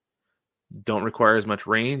position. Don't require as much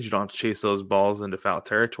range. You don't have to chase those balls into foul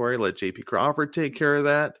territory. Let J.P. Crawford take care of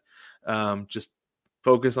that. Just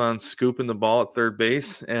focus on scooping the ball at third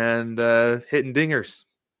base and hitting dingers.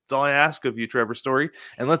 That's all I ask of you, Trevor Story.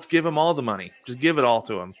 And let's give him all the money. Just give it all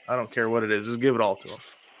to him. I don't care what it is. Just give it all to him.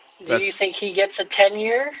 Do you think he gets a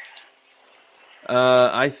 10-year?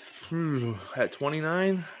 At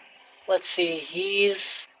 29? Let's see. He's...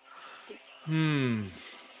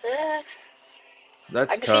 That's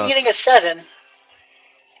I can tough. see getting a 7.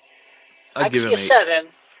 I'd give him 8. 7.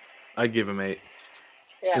 I'd give him 8.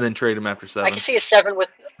 Yeah. And then trade him after 7. I can see a 7 with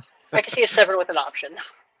an option.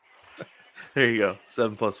 There you go.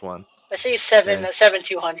 7 plus 1. I see 7 Yeah. at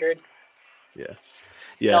 7,200. Yeah.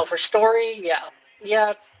 No, for Story, yeah.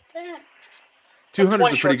 Yeah. 200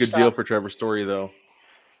 is a pretty good shortstop. deal for Trevor Story, though.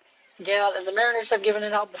 Yeah, and the Mariners have given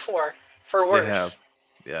it out before for worse. They have.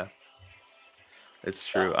 Yeah. It's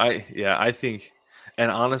true. I think,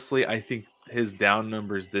 and honestly, I think his down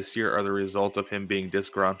numbers this year are the result of him being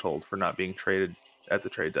disgruntled for not being traded at the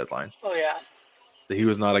trade deadline. Oh, yeah. He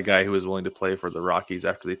was not a guy who was willing to play for the Rockies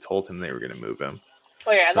after they told him they were going to move him.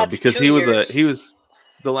 Oh, yeah. So, because he was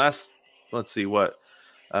the last,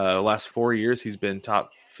 last 4 years, he's been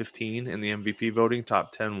top 15 in the MVP voting,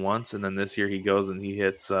 top 10 once. And then this year he goes and he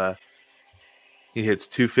hits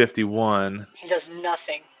 251. He does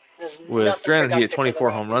nothing. Granted, he hit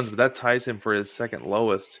 24 home runs, but that ties him for his second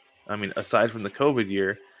lowest. I mean, aside from the COVID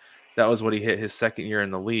year, that was what he hit his second year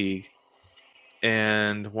in the league.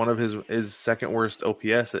 And one of his second worst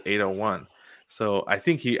OPS at 801. So I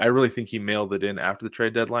really think he mailed it in after the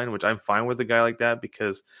trade deadline, which I'm fine with a guy like that,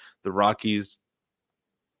 because the Rockies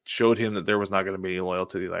showed him that there was not going to be any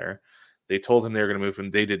loyalty there. They told him they were going to move him.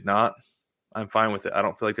 They did not. I'm fine with it. I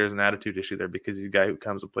don't feel like there's an attitude issue there, because he's a guy who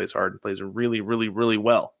comes and plays hard and plays really, really, really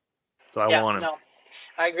well. So I want him. No,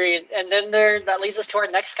 I agree. And then that leads us to our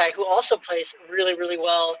next guy, who also plays really, really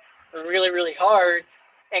well, really, really hard,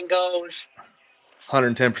 and goes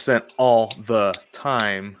 110% all the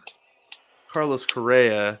time. Carlos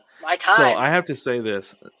Correa. My time. So I have to say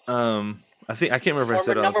this. I can't remember if I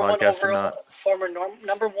said it on the podcast or not. Former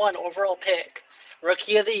number 1 overall pick,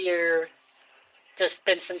 rookie of the year, just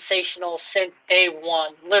been sensational since day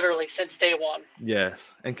one. Literally since day one.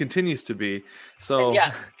 Yes, and continues to be. So and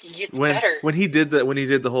yeah, he gets better. When he did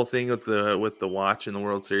the whole thing with the watch in the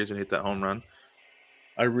World Series when he hit that home run,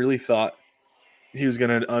 I really thought he was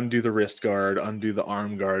going to undo the wrist guard, undo the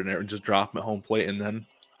arm guard, and just drop him at home plate and then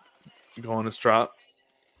go on his trot.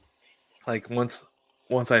 Like once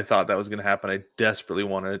I thought that was going to happen, I desperately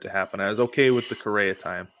wanted it to happen. I was okay with the Correa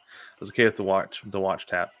time. I was okay with the watch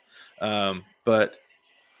tap. But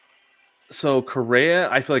so Correa,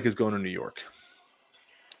 I feel like, is going to New York.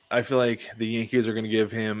 I feel like the Yankees are going to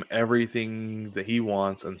give him everything that he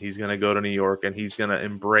wants, and he's going to go to New York, and he's going to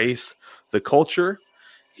embrace the culture.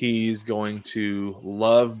 He's going to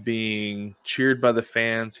love being cheered by the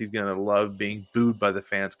fans. He's going to love being booed by the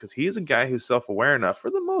fans, because he is a guy who's self-aware enough,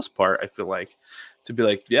 for the most part, I feel like, to be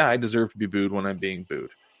like, yeah, I deserve to be booed when I'm being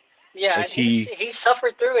booed. Yeah, like he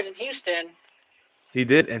suffered through it in Houston. He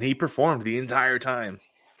did, and he performed the entire time.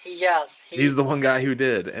 He's the one guy who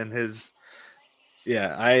did, and his.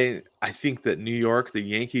 Yeah, I think that New York, the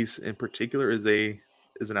Yankees in particular, is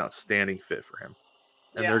an outstanding fit for him,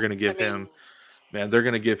 and they're going to give him. Man, they're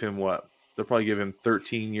going to give him what? They'll probably give him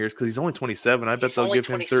 13 years because he's only 27. I bet they'll give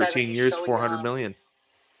him 13 years, so $400 million.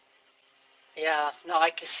 Yeah, no, I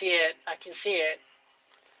can see it.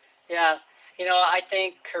 Yeah, I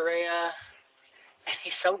think Correa, and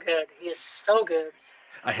he's so good. He is so good.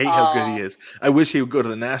 I hate how good he is. I wish he would go to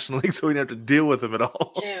the National League so we didn't have to deal with him at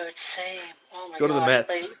all. Dude, same. Oh my god. Go to the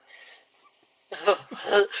Mets.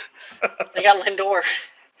 They got Lindor.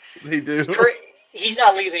 They do. He's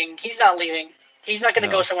not leaving. He's not going to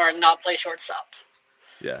go somewhere and not play shortstop.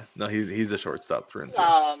 Yeah, no, he's a shortstop through and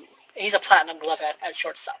through. He's a platinum glove at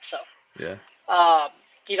shortstop. So. Yeah. I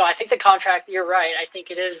think the contract. You're right. I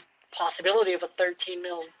think it is a possibility of a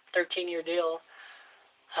 13-year deal.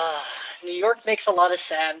 New York makes a lot of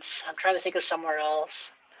sense. I'm trying to think of somewhere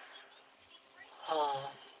else.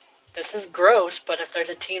 This is gross, but if there's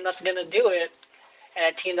a team that's going to do it, and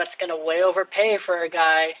a team that's going to way overpay for a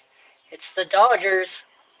guy, it's the Dodgers.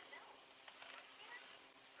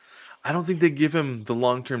 I don't think they give him the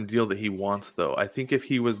long-term deal that he wants, though. I think if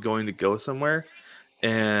he was going to go somewhere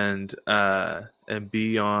and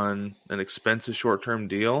be on an expensive short-term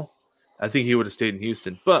deal, I think he would have stayed in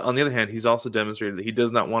Houston. But on the other hand, he's also demonstrated that he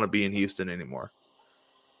does not want to be in Houston anymore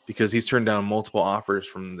because he's turned down multiple offers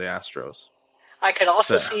from the Astros. I could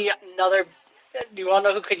also see another. Do you want to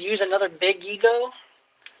know who could use another big ego?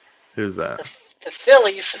 Who's that? The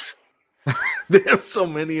Phillies. They have so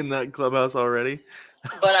many in that clubhouse already.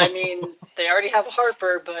 But they already have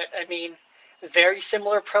Harper. But very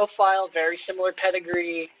similar profile, very similar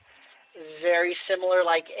pedigree, very similar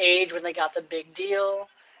age when they got the big deal.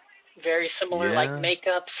 Very similar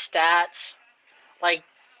makeup, stats.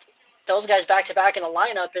 Those guys back to back in a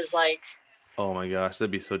lineup is oh my gosh,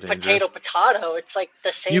 that'd be so dangerous. Potato. It's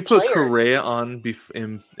the same. You put player. Correa on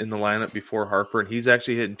in the lineup before Harper, and he's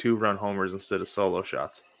actually hitting 2-run homers instead of solo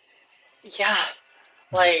shots. Yeah,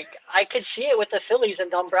 I could see it with the Phillies,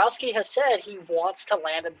 and Dombrowski has said he wants to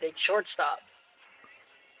land a big shortstop.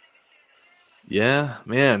 Yeah,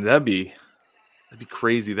 man, that'd be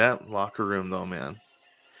crazy. That locker room, though, man.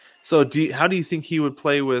 So, how do you think he would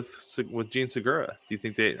play with Gene Segura? Do you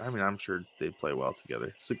think they? I'm sure they'd play well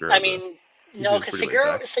together. Segura. No, because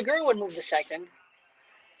Segura would move to second.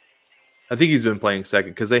 I think he's been playing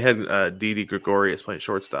second because they had Didi Gregorius playing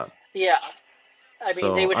shortstop. Yeah,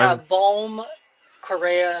 they would have Bohm,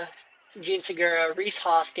 Correa, Gene Segura, Rhys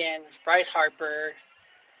Hoskins, Bryce Harper,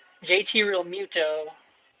 JT Realmuto.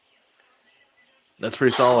 That's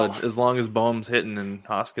pretty solid. As long as Bohm's hitting and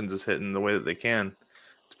Hoskins is hitting the way that they can,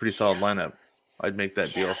 it's a pretty solid lineup. I'd make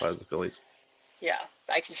that deal if I was the Phillies. Yeah,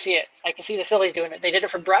 I can see it. I can see the Phillies doing it. They did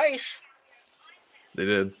it for Bryce. They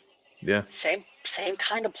did. Yeah. Same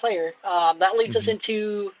kind of player. That leads us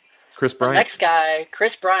into Chris Bryant. The next guy,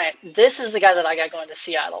 Chris Bryant. This is the guy that I got going to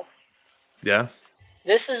Seattle. Yeah.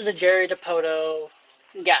 This is the Jerry Dipoto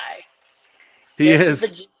guy. This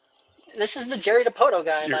is the Jerry Dipoto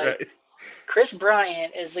guy. You're right. Chris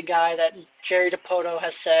Bryant is the guy that Jerry Dipoto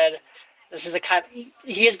has said. This is the kind.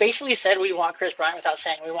 He has basically said we want Chris Bryant without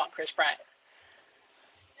saying we want Chris Bryant.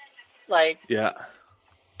 Yeah.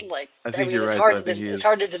 I think you're right. It's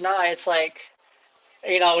hard to deny. It's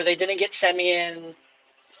they didn't get Semien.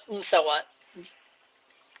 So what?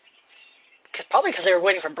 Probably because they were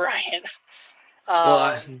waiting for Bryant.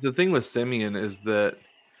 The thing with Semien is that,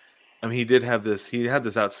 he did have this. He had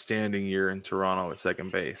this outstanding year in Toronto at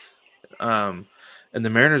second base, and the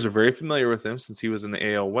Mariners are very familiar with him since he was in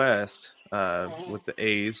the AL West with the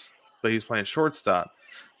A's, but he's playing shortstop.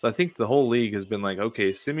 So I think the whole league has been okay,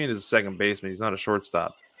 Semien is a second baseman. He's not a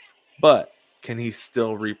shortstop. But can he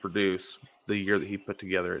still reproduce the year that he put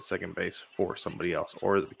together at second base for somebody else?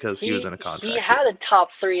 Or because he was in a contract? He had a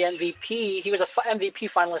top 3 MVP. He was a MVP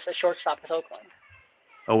finalist at shortstop with Oakland.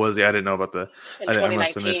 Oh, was he? I didn't know about the... I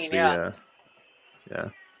must have missed the... Yeah.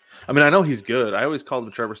 I know he's good. I always called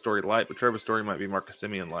him Trevor Story light, but Trevor Story might be Marcus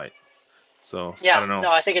Semien light. So, yeah, I don't know.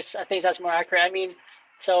 No, I think that's more accurate.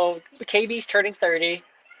 So KB's turning 30.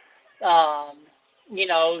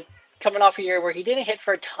 Coming off a year where he didn't hit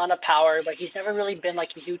for a ton of power, but he's never really been a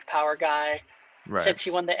huge power guy since he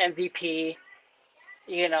won the MVP,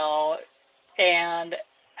 and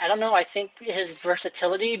I don't know. I think his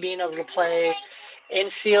versatility, being able to play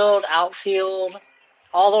infield, outfield,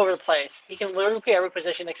 all over the place. He can literally play every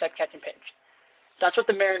position except catch and pitch. That's what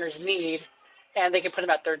the Mariners need, and they can put him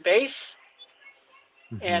at third base.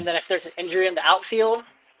 And then if there's an injury in the outfield,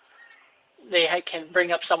 they can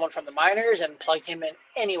bring up someone from the minors and plug him in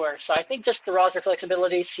anywhere. So I think just the roster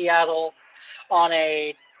flexibility, Seattle on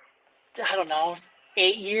a I don't know,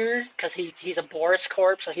 8 years, because he's a Boris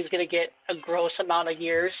Corp, so he's going to get a gross amount of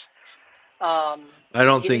years. I don't He's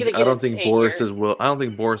gonna think get an Boris 8-year. will. I don't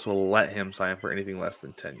think Boris will let him sign for anything less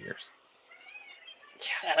than 10 years.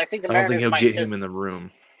 And I think the I don't think Mariners he'll get might him in the room.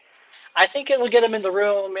 I think it will get him in the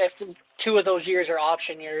room if 2 of those years are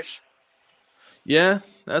option years. Yeah,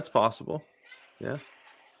 that's possible. Yeah.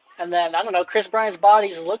 And then, I don't know, Chris Bryant's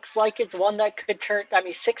body looks like it's one that could turn,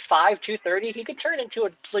 6'5", 230. He could turn into a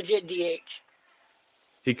legit DH.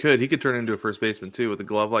 He could. He could turn into a first baseman, too, with a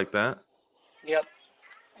glove like that. Yep.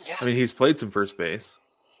 Yeah. I mean, he's played some first base.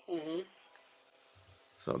 Mm-hmm.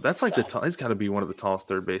 So that's like he's got to be one of the tallest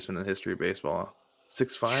third basemen in the history of baseball.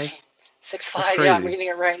 6'5"? 6'5", yeah, I'm reading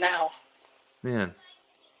it right now. Man,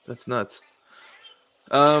 that's nuts.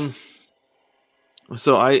 So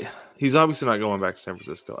he's obviously not going back to San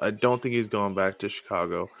Francisco. I don't think he's going back to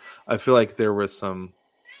Chicago. I feel like there was some,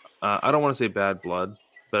 I don't want to say bad blood,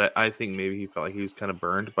 but I think maybe he felt like he was kind of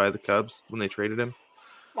burned by the Cubs when they traded him.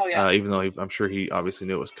 Oh, yeah. Even though I'm sure he obviously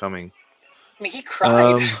knew it was coming. I mean, he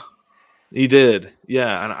cried. He did.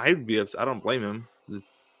 Yeah, and I'd be upset. I don't blame him.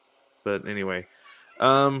 But anyway,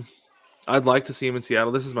 I'd like to see him in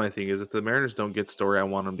Seattle. This is my thing: is if the Mariners don't get Story, I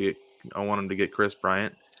want him to get Chris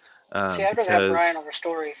Bryant. See, I'd rather have Bryant over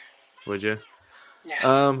Story. Would you?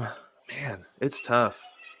 Yeah. Man, it's tough.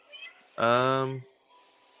 How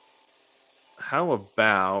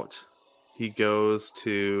about he goes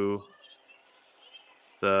to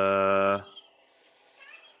my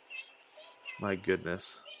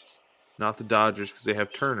goodness, not the Dodgers because they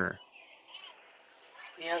have Turner.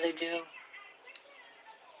 Yeah, they do.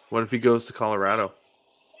 What if he goes to Colorado?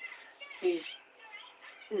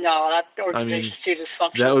 That organization's too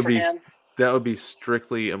dysfunctional for him. That would be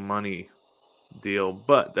strictly a money deal,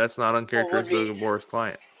 but that's not uncharacteristic of Boris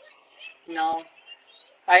Client. No.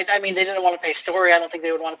 I mean, they didn't want to pay Story. I don't think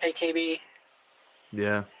they would want to pay KB.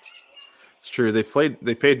 Yeah. It's true. They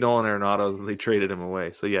paid Nolan Arenado and they traded him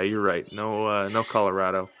away. So yeah, you're right. No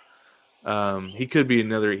Colorado. He could be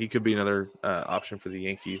another option for the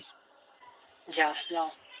Yankees. Yeah, no.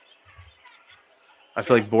 I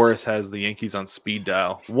feel like Boris has the Yankees on speed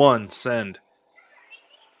dial. Send.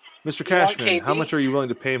 Mr. Cashman, how much are you willing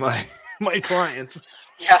to pay my client?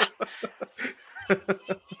 Yeah.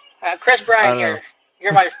 Chris Bryant here.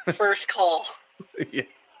 You're my first call. Yeah,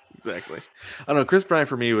 exactly. I don't know. Chris Bryant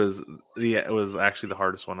for me was actually the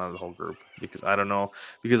hardest one out of the whole group because I don't know,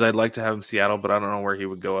 because I'd like to have him in Seattle, but I don't know where he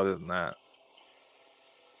would go other than that.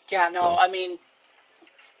 Yeah, no, I mean,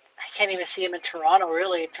 I can't even see him in Toronto,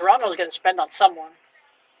 really. Toronto's going to spend on someone.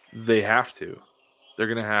 They have to. They're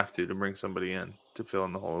going to have to bring somebody in to fill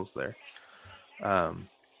in the holes there.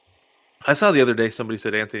 I saw the other day somebody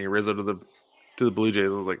said Anthony Rizzo to the Blue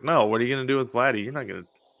Jays. I was like, no, what are you going to do with Vladdy? You're not going to.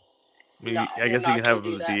 I mean, I guess you can have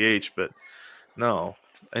him as a DH, but no.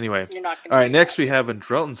 Anyway, all right. Next, we have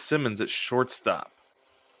Andrelton Simmons at shortstop.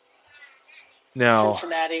 Now,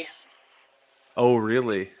 Cincinnati. Oh,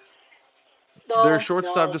 really? No, their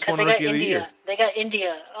shortstop just won Rookie of the Year. They got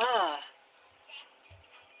India.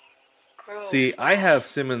 Gross. See, I have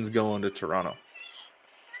Simmons going to Toronto.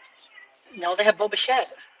 No, they have Bo Bichette.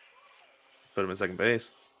 Put him at second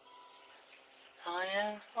base. Oh,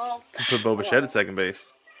 yeah. Well, Put Bo Bichette at second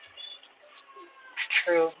base.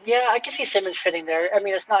 True. Yeah, I can see Simmons fitting there. I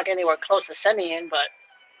mean, it's not anywhere close to Semien, but.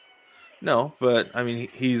 No, but I mean,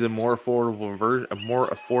 he's a more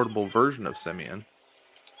affordable version of Semien.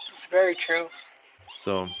 Very true.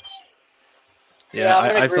 So, yeah,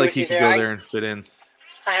 I feel like he could go there and fit in.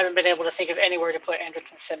 I haven't been able to think of anywhere to put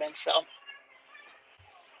Andrelton Simmons, so.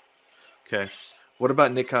 Okay. What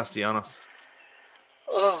about Nick Castellanos?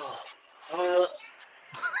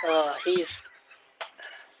 He's.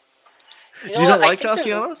 Do you not like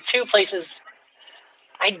Castellanos? Two places.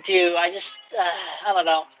 I do. I don't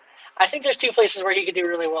know. I think there's two places where he could do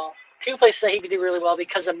really well. Two places that he could do really well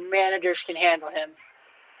because the managers can handle him.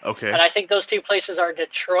 Okay. And I think those two places are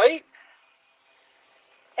Detroit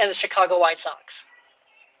and the Chicago White Sox.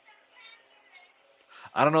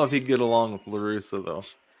 I don't know if he'd get along with La Russa, though.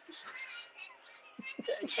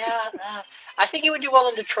 Yeah, I think he would do well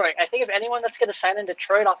in Detroit. I think if anyone that's going to sign in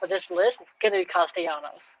Detroit off of this list, it's going to be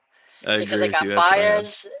Castellanos. Because they got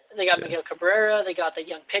Baez, they got Miguel Cabrera, they got the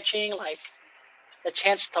young pitching. Like, the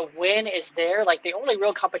chance to win is there. Like, the only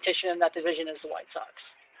real competition in that division is the White Sox.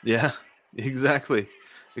 Yeah, exactly.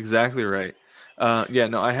 Exactly right.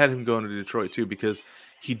 I had him going to Detroit, too, because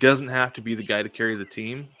he doesn't have to be the guy to carry the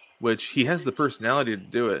team, which he has the personality to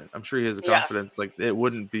do it. I'm sure he has the confidence. Like, it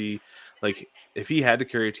wouldn't be like if he had to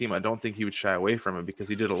carry a team, I don't think he would shy away from it because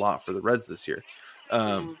he did a lot for the Reds this year.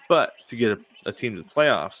 But to get a team to the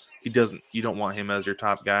playoffs, you don't want him as your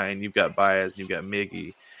top guy, and you've got Baez and you've got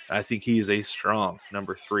Miggy. I think he is a strong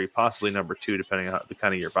number 3, possibly number 2, depending on the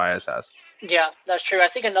kind of year Baez has. Yeah, that's true. I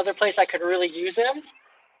think another place I could really use him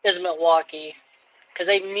is Milwaukee, because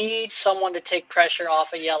they need someone to take pressure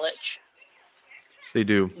off of Yelich. They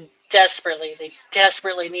do. Desperately. They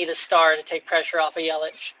desperately need a star to take pressure off of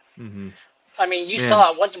Yelich. Mm-hmm. I mean, you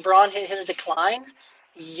saw it. Once Braun hit his decline,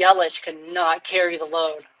 Yelich could not carry the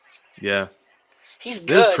load. Yeah. He's good.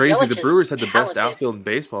 This is crazy. Yelich The Brewers had the talented. best outfield in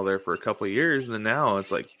baseball there for a couple of years, and then now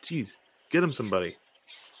it's like, geez, get him somebody.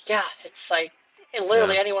 Yeah, it's like,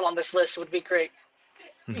 literally anyone on this list would be great.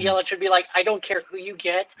 Mm-hmm. Yelich would be like, I don't care who you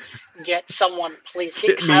get someone, please.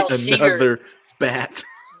 Get Kyle me Seager. another bat.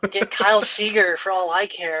 Get Kyle Seager for all I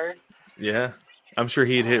care. Yeah. I'm sure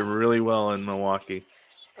he'd hit really well in Milwaukee.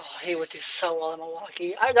 Oh, he would do so well in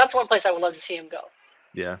Milwaukee. That's one place I would love to see him go.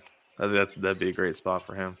 Yeah. That'd be a great spot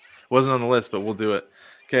for him. Wasn't on the list, but we'll do it.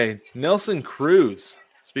 Okay, Nelson Cruz.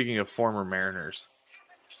 Speaking of former Mariners.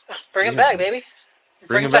 Bring him back, baby.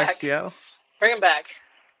 Bring him back to Seattle? Bring him back.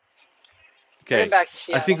 Okay, Bring him back to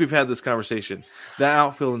Seattle. I think we've had this conversation. That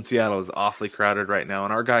outfield in Seattle is awfully crowded right now,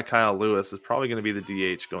 and our guy Kyle Lewis is probably going to be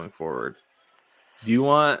the DH going forward. Do you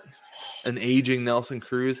want an aging Nelson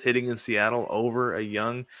Cruz hitting in Seattle over a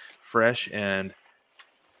young, fresh, and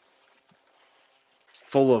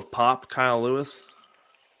full of pop Kyle Lewis?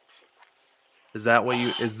 Is that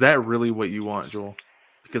really what you want, Joel?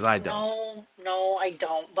 Because I don't. No, I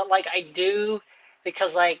don't. But I do,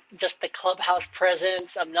 because just the clubhouse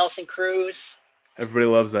presence of Nelson Cruz. Everybody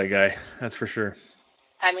loves that guy. That's for sure.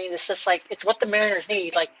 I mean, it's just it's what the Mariners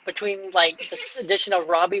need. Between this addition of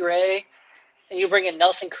Robbie Ray, and you bring in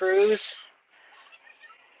Nelson Cruz,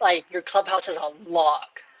 your clubhouse is on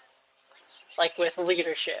lock. With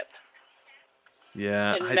leadership.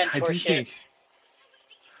 Yeah, And I do think.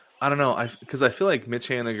 I don't know, because I feel like Mitch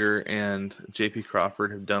Haniger and J.P.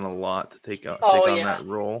 Crawford have done a lot to take on that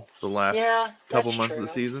role the last couple months of the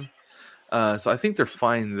season. So I think they're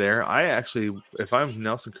fine there. If I'm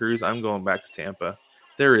Nelson Cruz, I'm going back to Tampa.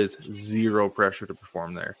 There is zero pressure to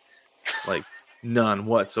perform there, none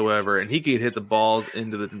whatsoever. And he could hit the balls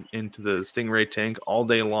into the Stingray tank all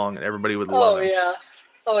day long, and everybody would love him.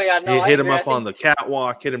 Oh yeah, no, he hit him up on the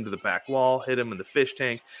catwalk, hit him to the back wall, hit him in the fish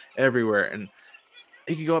tank, everywhere, and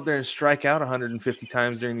he could go up there and strike out 150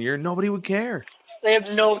 times during the year. Nobody would care. They have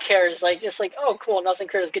no cares. Oh, cool, Nelson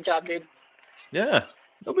Cruz, good job, dude. Yeah,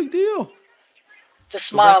 no big deal. Just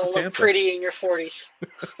smile and look pretty in your 40s.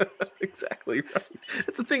 Exactly right.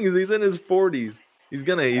 That's the thing, is he's in his 40s. He's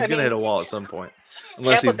gonna hit a wall at some point,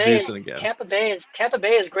 unless he's juicing again. Tampa Bay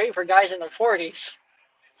is great for guys in their 40s.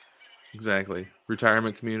 Exactly.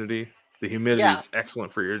 Retirement community. The humidity is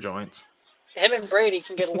excellent for your joints. Him and Brady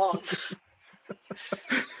can get along.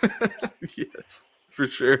 Yes, for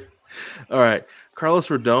sure. All right. Carlos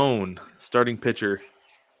Rodon, starting pitcher.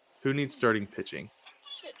 Who needs starting pitching?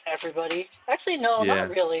 Everybody. Actually, no, not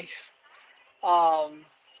really.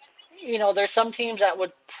 There's some teams that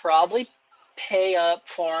would probably pay up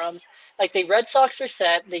for him. The Red Sox are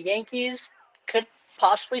set. The Yankees could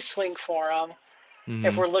possibly swing for him. Mm-hmm.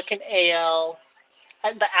 If we're looking AL.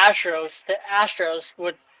 The Astros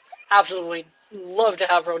would absolutely love to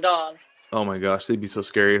have Rodon. Oh my gosh, they'd be so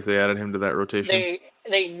scary if they added him to that rotation.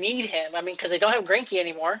 They need him. I mean, because they don't have Greinke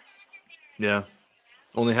anymore. Yeah,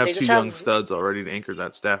 only have two young studs already to anchor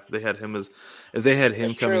that staff. If they had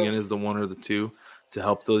him coming in as the 1 or the 2 to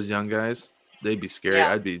help those young guys, they'd be scary.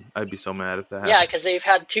 Yeah. I'd be so mad if that happened. Yeah, because they've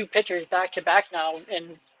had 2 pitchers back to back now,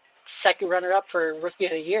 and second runner up for Rookie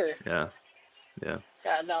of the Year. Yeah.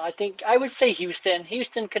 Yeah, no, I think I would say Houston.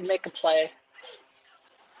 Houston could make a play.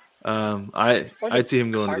 I'd see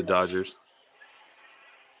him going to the Dodgers.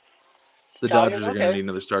 The Dodgers are going to need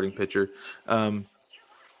another starting pitcher.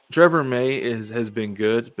 Trevor May has been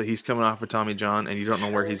good, but he's coming off of Tommy John, and you don't know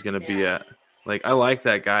where he's going to be at. I like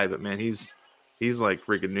that guy, but man, he's like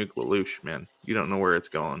freaking Nuke LaLoosh, man. You don't know where it's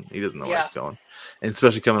going. He doesn't know where it's going, and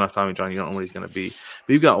especially coming off Tommy John, you don't know what he's going to be.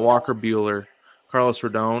 But you've got Walker Buehler, Carlos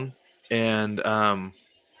Rodon, and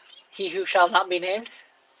he who shall not be named.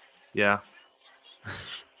 Yeah.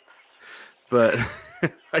 But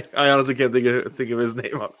I honestly can't think of his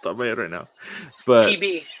name off the top of my head right now. But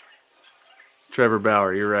TB. Trevor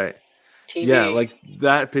Bauer, you're right. TB. Yeah,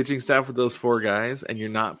 that pitching staff with those 4 guys, and you're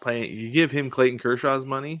not playing. You give him Clayton Kershaw's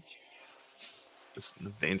money. It's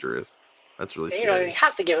dangerous. That's really scary. You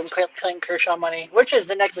have to give him Clayton Kershaw money, which is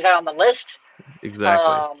the next guy on the list.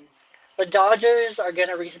 Exactly. The Dodgers are going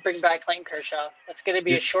to bring back Clayton Kershaw. That's going to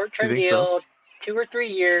be a short-term deal, 2 or 3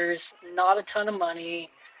 years, not a ton of money.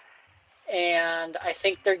 And I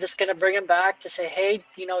think they're just going to bring him back to say, hey,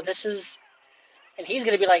 this is, and he's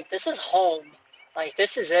going to be like, this is home. Like,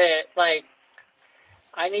 this is it. Like,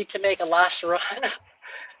 I need to make a last run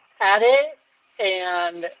at it.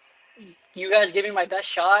 And you guys give me my best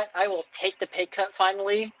shot. I will take the pay cut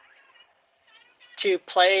finally to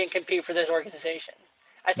play and compete for this organization.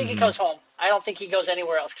 I think he comes home. I don't think he goes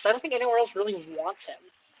anywhere else because I don't think anywhere else really wants him.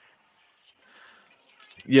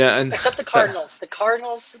 Yeah, and except the Cardinals. The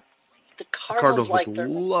Cardinals like would their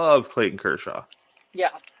love Clayton Kershaw. Yeah.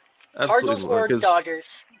 Absolutely. Cardinals or Dodgers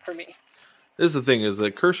for me. This is the thing is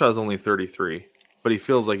that Kershaw's only 33, but he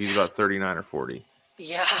feels like he's about 39 or 40.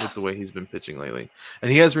 Yeah. With the way he's been pitching lately.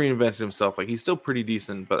 And he has reinvented himself. Like, he's still pretty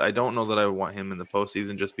decent, but I don't know that I would want him in the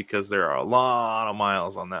postseason just because there are a lot of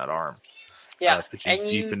miles on that arm. Yeah. Pitching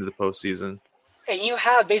deep into the postseason. And you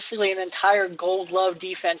have basically an entire Gold Glove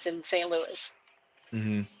defense in St. Louis.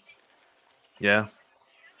 Mm-hmm. Yeah.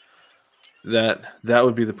 That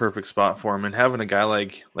would be the perfect spot for him. And having a guy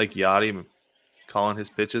like Yachty calling his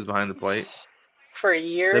pitches behind the plate. For a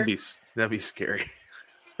year? That'd be scary.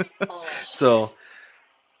 Oh. So,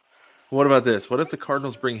 what about this? What if the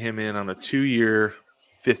Cardinals bring him in on a 2-year,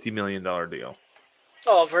 $50 million deal?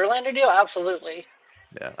 Oh, a Verlander deal? Absolutely.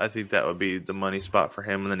 Yeah, I think that would be the money spot for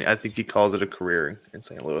him. And then I think he calls it a career in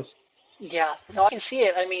St. Louis. Yeah. No, I can see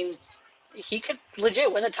it. I mean, he could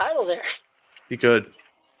legit win the title there. He could.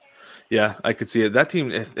 Yeah, I could see it. That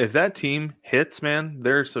team, if that team hits, man,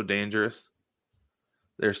 they're so dangerous.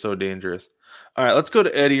 They're so dangerous. All right, let's go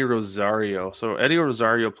to Eddie Rosario. So Eddie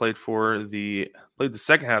Rosario played the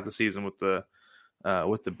second half of the season with the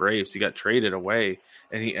Braves. He got traded away,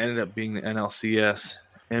 and he ended up being the NLCS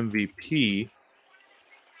MVP.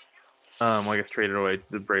 I guess traded away.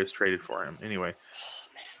 The Braves traded for him. Anyway,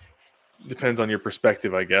 depends on your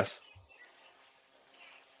perspective, I guess.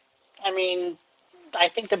 I mean, I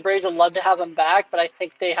think the Braves would love to have him back, but I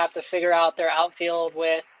think they have to figure out their outfield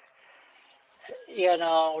with,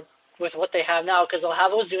 with what they have now, because they'll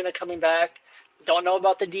have Ozuna coming back. Don't know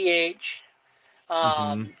about the DH.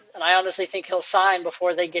 And I honestly think he'll sign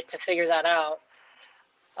before they get to figure that out.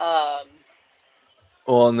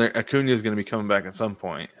 And Acuna is going to be coming back at some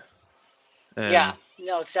point. And, yeah,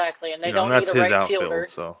 no, exactly. And they don't need a right outfield, fielder.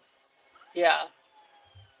 So. Yeah.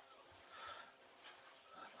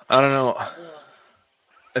 I don't know.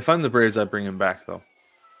 If I'm the Braves, I'd bring him back, though.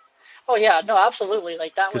 Oh, yeah. No, absolutely.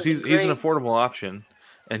 Like that was because he's an affordable option,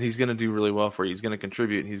 and he's going to do really well for you. He's going to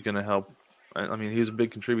contribute. He's going to help. I mean, he was a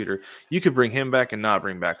big contributor. You could bring him back and not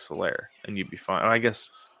bring back Soler, and you'd be fine. I guess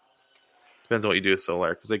depends on what you do with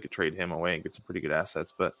Soler, because they could trade him away and get some pretty good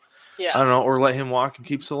assets. But yeah, I don't know, or let him walk and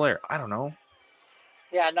keep Soler. I don't know.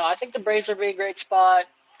 Yeah, no, I think the Braves would be a great spot.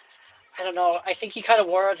 I don't know. I think he kind of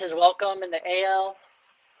wore out his welcome in the AL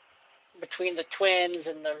between the Twins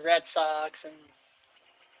and the Red Sox, and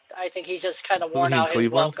I think he's just kind of worn out his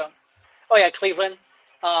welcome. Oh yeah, Cleveland.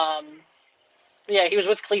 Yeah, he was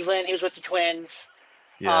with Cleveland. He was with the Twins.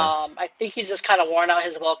 Yeah. I think he's just kind of worn out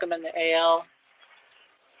his welcome in the AL.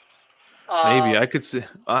 Maybe I could see.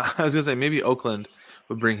 I was gonna say maybe Oakland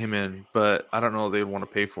would bring him in, but I don't know if they'd want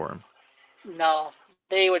to pay for him. No,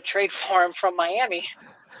 they would trade for him from Miami.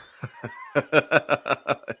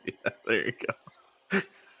 Yeah, there you go.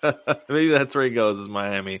 Maybe that's where he goes, is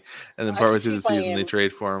Miami, and then partway through the season they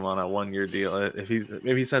trade for him on a 1-year deal.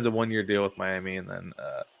 Maybe he signs a 1-year deal with Miami, and then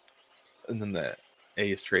the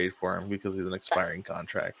A's trade for him because he's an expiring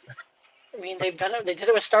contract. I mean, they've done it. They did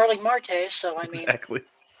it with Starling Marte, so I mean, exactly.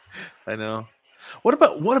 I know. What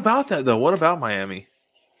about that though? What about Miami?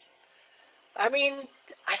 I mean,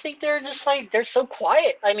 I think they're just they're so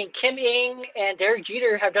quiet. I mean, Kim Ng and Derek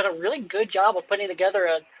Jeter have done a really good job of putting together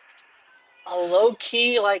a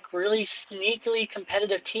low-key, really sneakily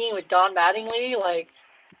competitive team with Don Mattingly.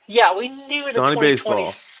 Yeah, we knew the Donnie 2020.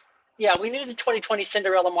 Baseball. Yeah, we knew the 2020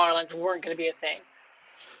 Cinderella Marlins weren't going to be a thing.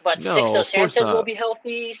 But No, Sixto of course Sanchez not. will be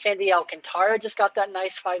healthy. Sandy Alcantara just got that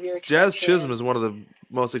nice 5-year extension. Jazz Chisholm is one of the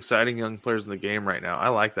most exciting young players in the game right now. I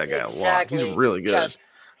like that guy a lot. He's really good. Yes.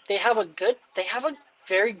 They have a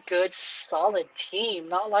very good, solid team.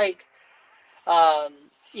 Not they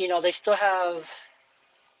still have,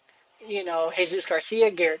 Jesus Garcia,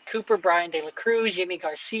 Garrett Cooper, Brian De La Cruz, Jimmy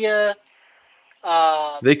Garcia.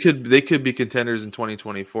 They could be contenders in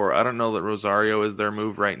 2024. I don't know that Rosario is their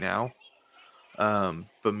move right now.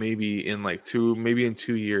 But maybe in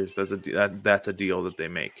 2 years, that's a deal that they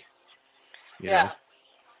make. Yeah. know?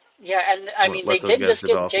 Yeah, and I mean, they did just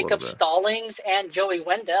get Jacob Stallings and Joey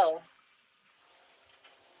Wendell.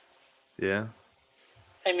 Yeah.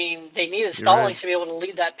 I mean, they needed Stallings to be able to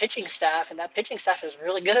lead that pitching staff, and that pitching staff is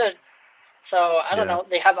really good. So I don't Yeah. know.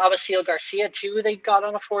 They have Abacio Garcia too. They got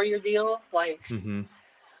on a 4-year deal. Like Mm-hmm.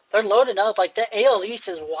 they're loaded up. Like the AL East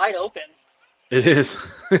is wide open. It is.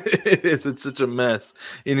 It is. It's such a mess.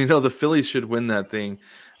 And the Phillies should win that thing.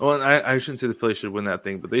 Well, I shouldn't say the Phillies should win that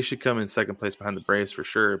thing, but they should come in second place behind the Braves for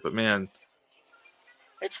sure. But man,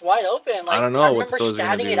 It's wide open. Like I don't know I what the remember Phillies are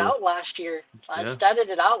gonna statting it do. out last year. I Yeah. statted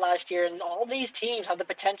it out last year, and all these teams have the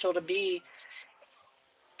potential to be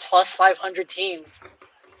plus 500 teams.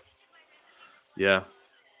 yeah,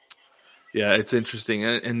 it's interesting,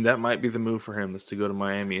 and that might be the move for him is to go to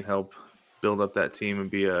Miami and help build up that team and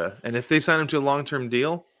be a. And if they sign him to a long-term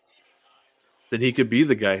deal, then he could be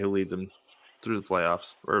the guy who leads them through the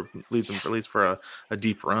playoffs or leads them at least for a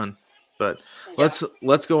deep run. But Yeah.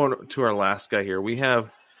 let's go on to our last guy here. We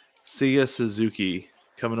have Seiya Suzuki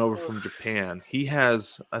coming over from Japan. He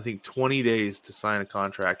has, I think, 20 days to sign a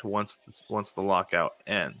contract once the lockout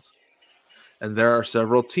ends. And there are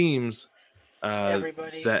several teams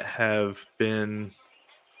Everybody. that have been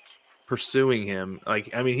pursuing him.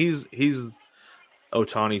 Like, I mean, he's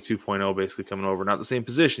Ohtani 2.0 basically coming over. Not the same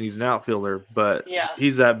position. He's an outfielder, but Yeah.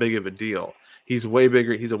 he's that big of a deal. He's way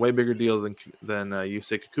bigger. He's a way bigger deal than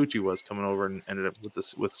Yusei Kikuchi was coming over and ended up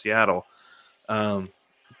with Seattle.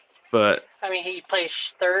 But I mean, he plays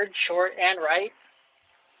third, short, and right.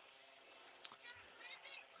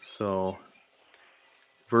 so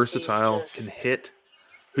versatile, just- can hit.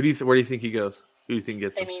 Where do you think he goes? Who do you think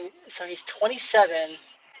gets I him? mean, so he's 27.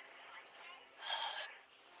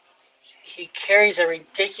 He carries a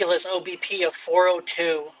ridiculous OBP of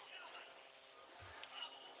 402.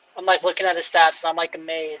 I'm like looking at his stats and I'm like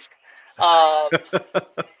amazed.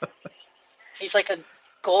 He's like a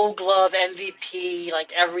Gold Glove MVP,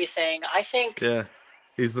 like everything. I think, Yeah,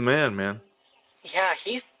 he's the man. yeah,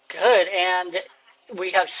 he's good. And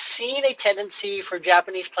we have seen a tendency for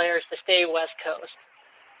Japanese players to stay West Coast.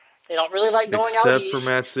 They don't really like going out Except east. for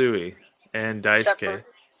Matsui and except Daisuke.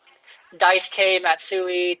 for Daisuke,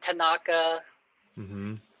 Matsui, Tanaka.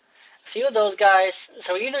 Mm-hmm. A few of those guys.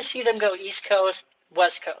 So we either see them go East Coast,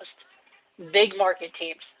 West Coast. Big market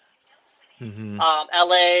teams. Mm-hmm.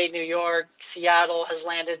 LA, New York, Seattle has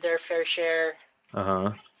landed their fair share.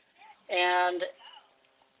 Uh-huh. And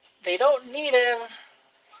they don't need him.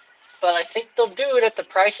 But I think they'll do it if the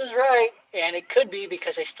price is right. And it could be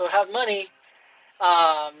because they still have money.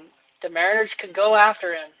 The Mariners could go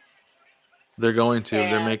after him. They're going to.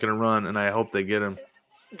 They're And- making a run, and I hope they get him.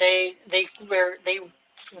 They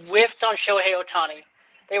whiffed on Shohei Ohtani.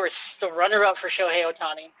 They were the runner-up for Shohei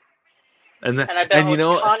Ohtani. And And I bet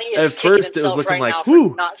Ohtani is at kicking first it himself was looking right now like, for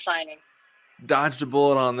whoo, not signing. dodged a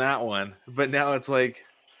bullet on that one. But now it's like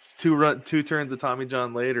two turns of Tommy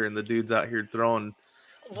John later, and the dude's out here throwing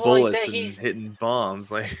Well, bullets and hitting bombs.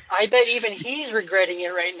 Like, I bet even he's regretting it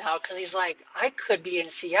right now because he's like, I could be in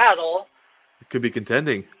Seattle. it could be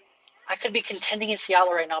contending. I could be contending in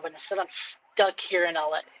Seattle right now, but instead I'm stuck here in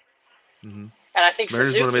LA. Mm-hmm. And I think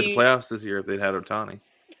Mariners Suzuki, would have made the playoffs this year if they'd had Ohtani.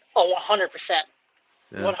 oh, 100%.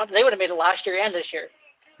 Yeah. 100, they would have made it last year and this year.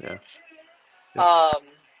 Yeah.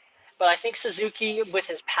 But I think Suzuki, with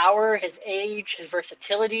his power, his age, his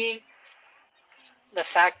versatility, the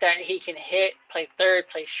fact that he can hit, play third,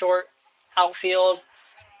 play short, outfield,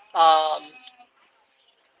 I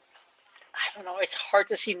don't know. It's hard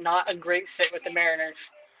to see not a great fit with the Mariners.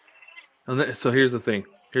 And so here's the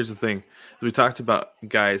thing. We talked about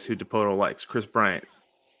guys who Dipoto likes. Chris Bryant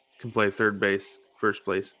can play third base, first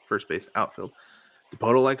base, outfield.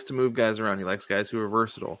 Dipoto likes to move guys around. He likes guys who are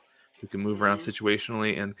versatile, who can move around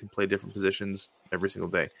situationally and can play different positions every single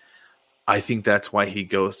day. I think that's why he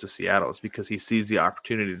goes to Seattle, is because he sees the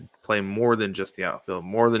opportunity to play more than just the outfield,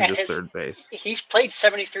 more than And just third base. He's played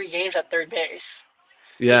 73 games at third base.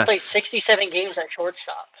 Yeah, He's played 67 games at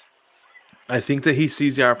shortstop. I think that he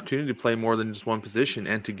sees the opportunity to play more than just one position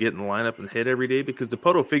and to get in the lineup and hit every day, because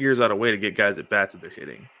Dipoto figures out a way to get guys at bats if they're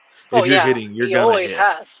hitting. If you're hitting, you're he gonna always hit.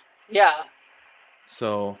 has. Yeah.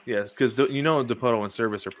 So yes, because Dipoto and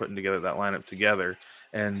Service are putting together that lineup together,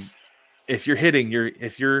 and if you're hitting,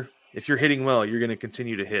 if you're hitting well, you're going to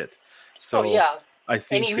continue to hit. So yeah. I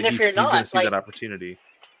think even that if you're he's going not, to see that opportunity.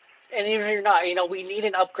 And even if you're not, we need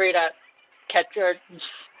an upgrade at catcher,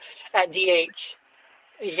 at DH.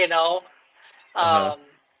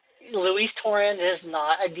 Luis Torrens is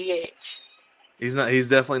not a DH. He's not. He's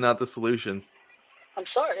definitely not the solution. I'm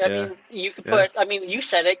sorry. Yeah. I mean, you could put. I mean, you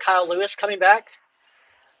said it. Kyle Lewis coming back.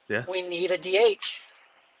 Yeah. We need a DH.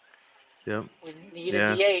 Yep. We need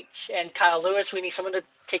a DH, and Kyle Lewis. We need someone to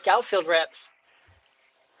take outfield reps.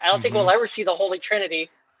 I don't think we'll ever see the Holy Trinity.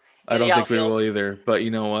 I don't think we will either. But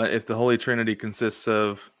you know what? If the Holy Trinity consists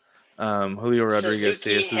of Julio Rodriguez,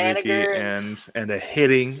 Suzuki, Seiya Suzuki, Haniger. and a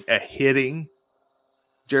hitting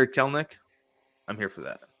Jared Kelenic. I'm here for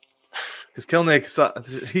that. Because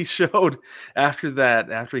Kelenic, he showed after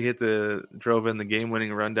he drove in the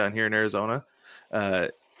game-winning run down here in Arizona,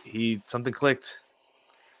 something clicked.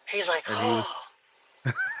 He's like,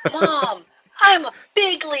 Mom, I'm a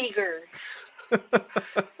big leaguer. It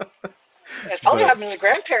probably happened to the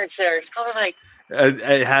grandparents there. I was like,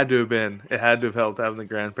 it had to have been. It had to have helped having the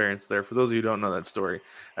grandparents there. For those of you who don't know that story,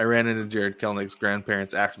 I ran into Jared Kelenic's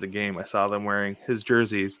grandparents after the game. I saw them wearing his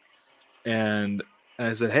jerseys, and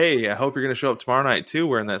I said, "Hey, I hope you're going to show up tomorrow night too,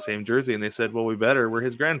 wearing that same jersey." And they said, "Well, we better. We're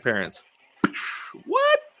his grandparents."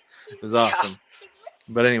 What? It was awesome. Yeah.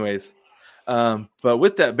 But anyways, but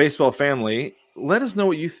with that, baseball family, let us know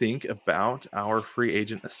what you think about our free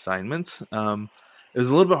agent assignments. It was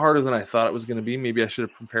a little bit harder than I thought it was going to be. Maybe I should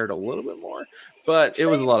have prepared a little bit more, but it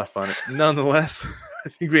was a lot of fun. Nonetheless, I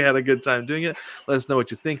think we had a good time doing it. Let us know what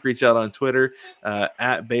you think. Reach out on Twitter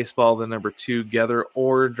at baseball2gether,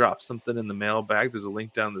 or drop something in the mailbag. There's a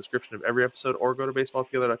link down in the description of every episode, or go to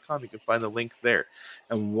baseballtogether.com. You can find the link there.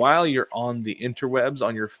 And while you're on the interwebs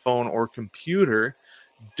on your phone or computer,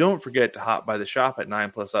 don't forget to hop by the shop at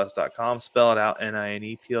 9plusus.com. Spell it out,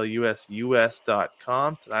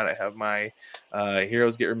 NINEPLUSUS.com. Tonight I have my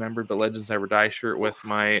Heroes Get Remembered but Legends Never Die shirt with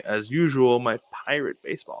as usual, my Pirate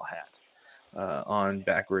baseball hat on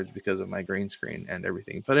backwards because of my green screen and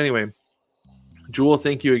everything. But anyway, Jewel,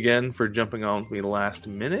 thank you again for jumping on with me last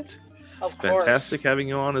minute. Of course. Fantastic having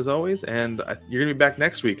you on as always. And you're going to be back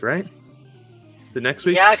next week, right? The next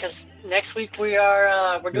week? Yeah, because next week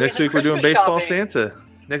we're doing Baseball shopping. Santa.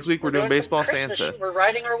 Next week we're doing Baseball Santa. We're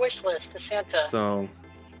writing our wish list to Santa. So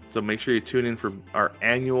make sure you tune in for our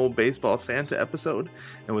annual Baseball Santa episode.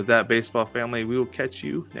 And with that, baseball family, we will catch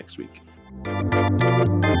you next week.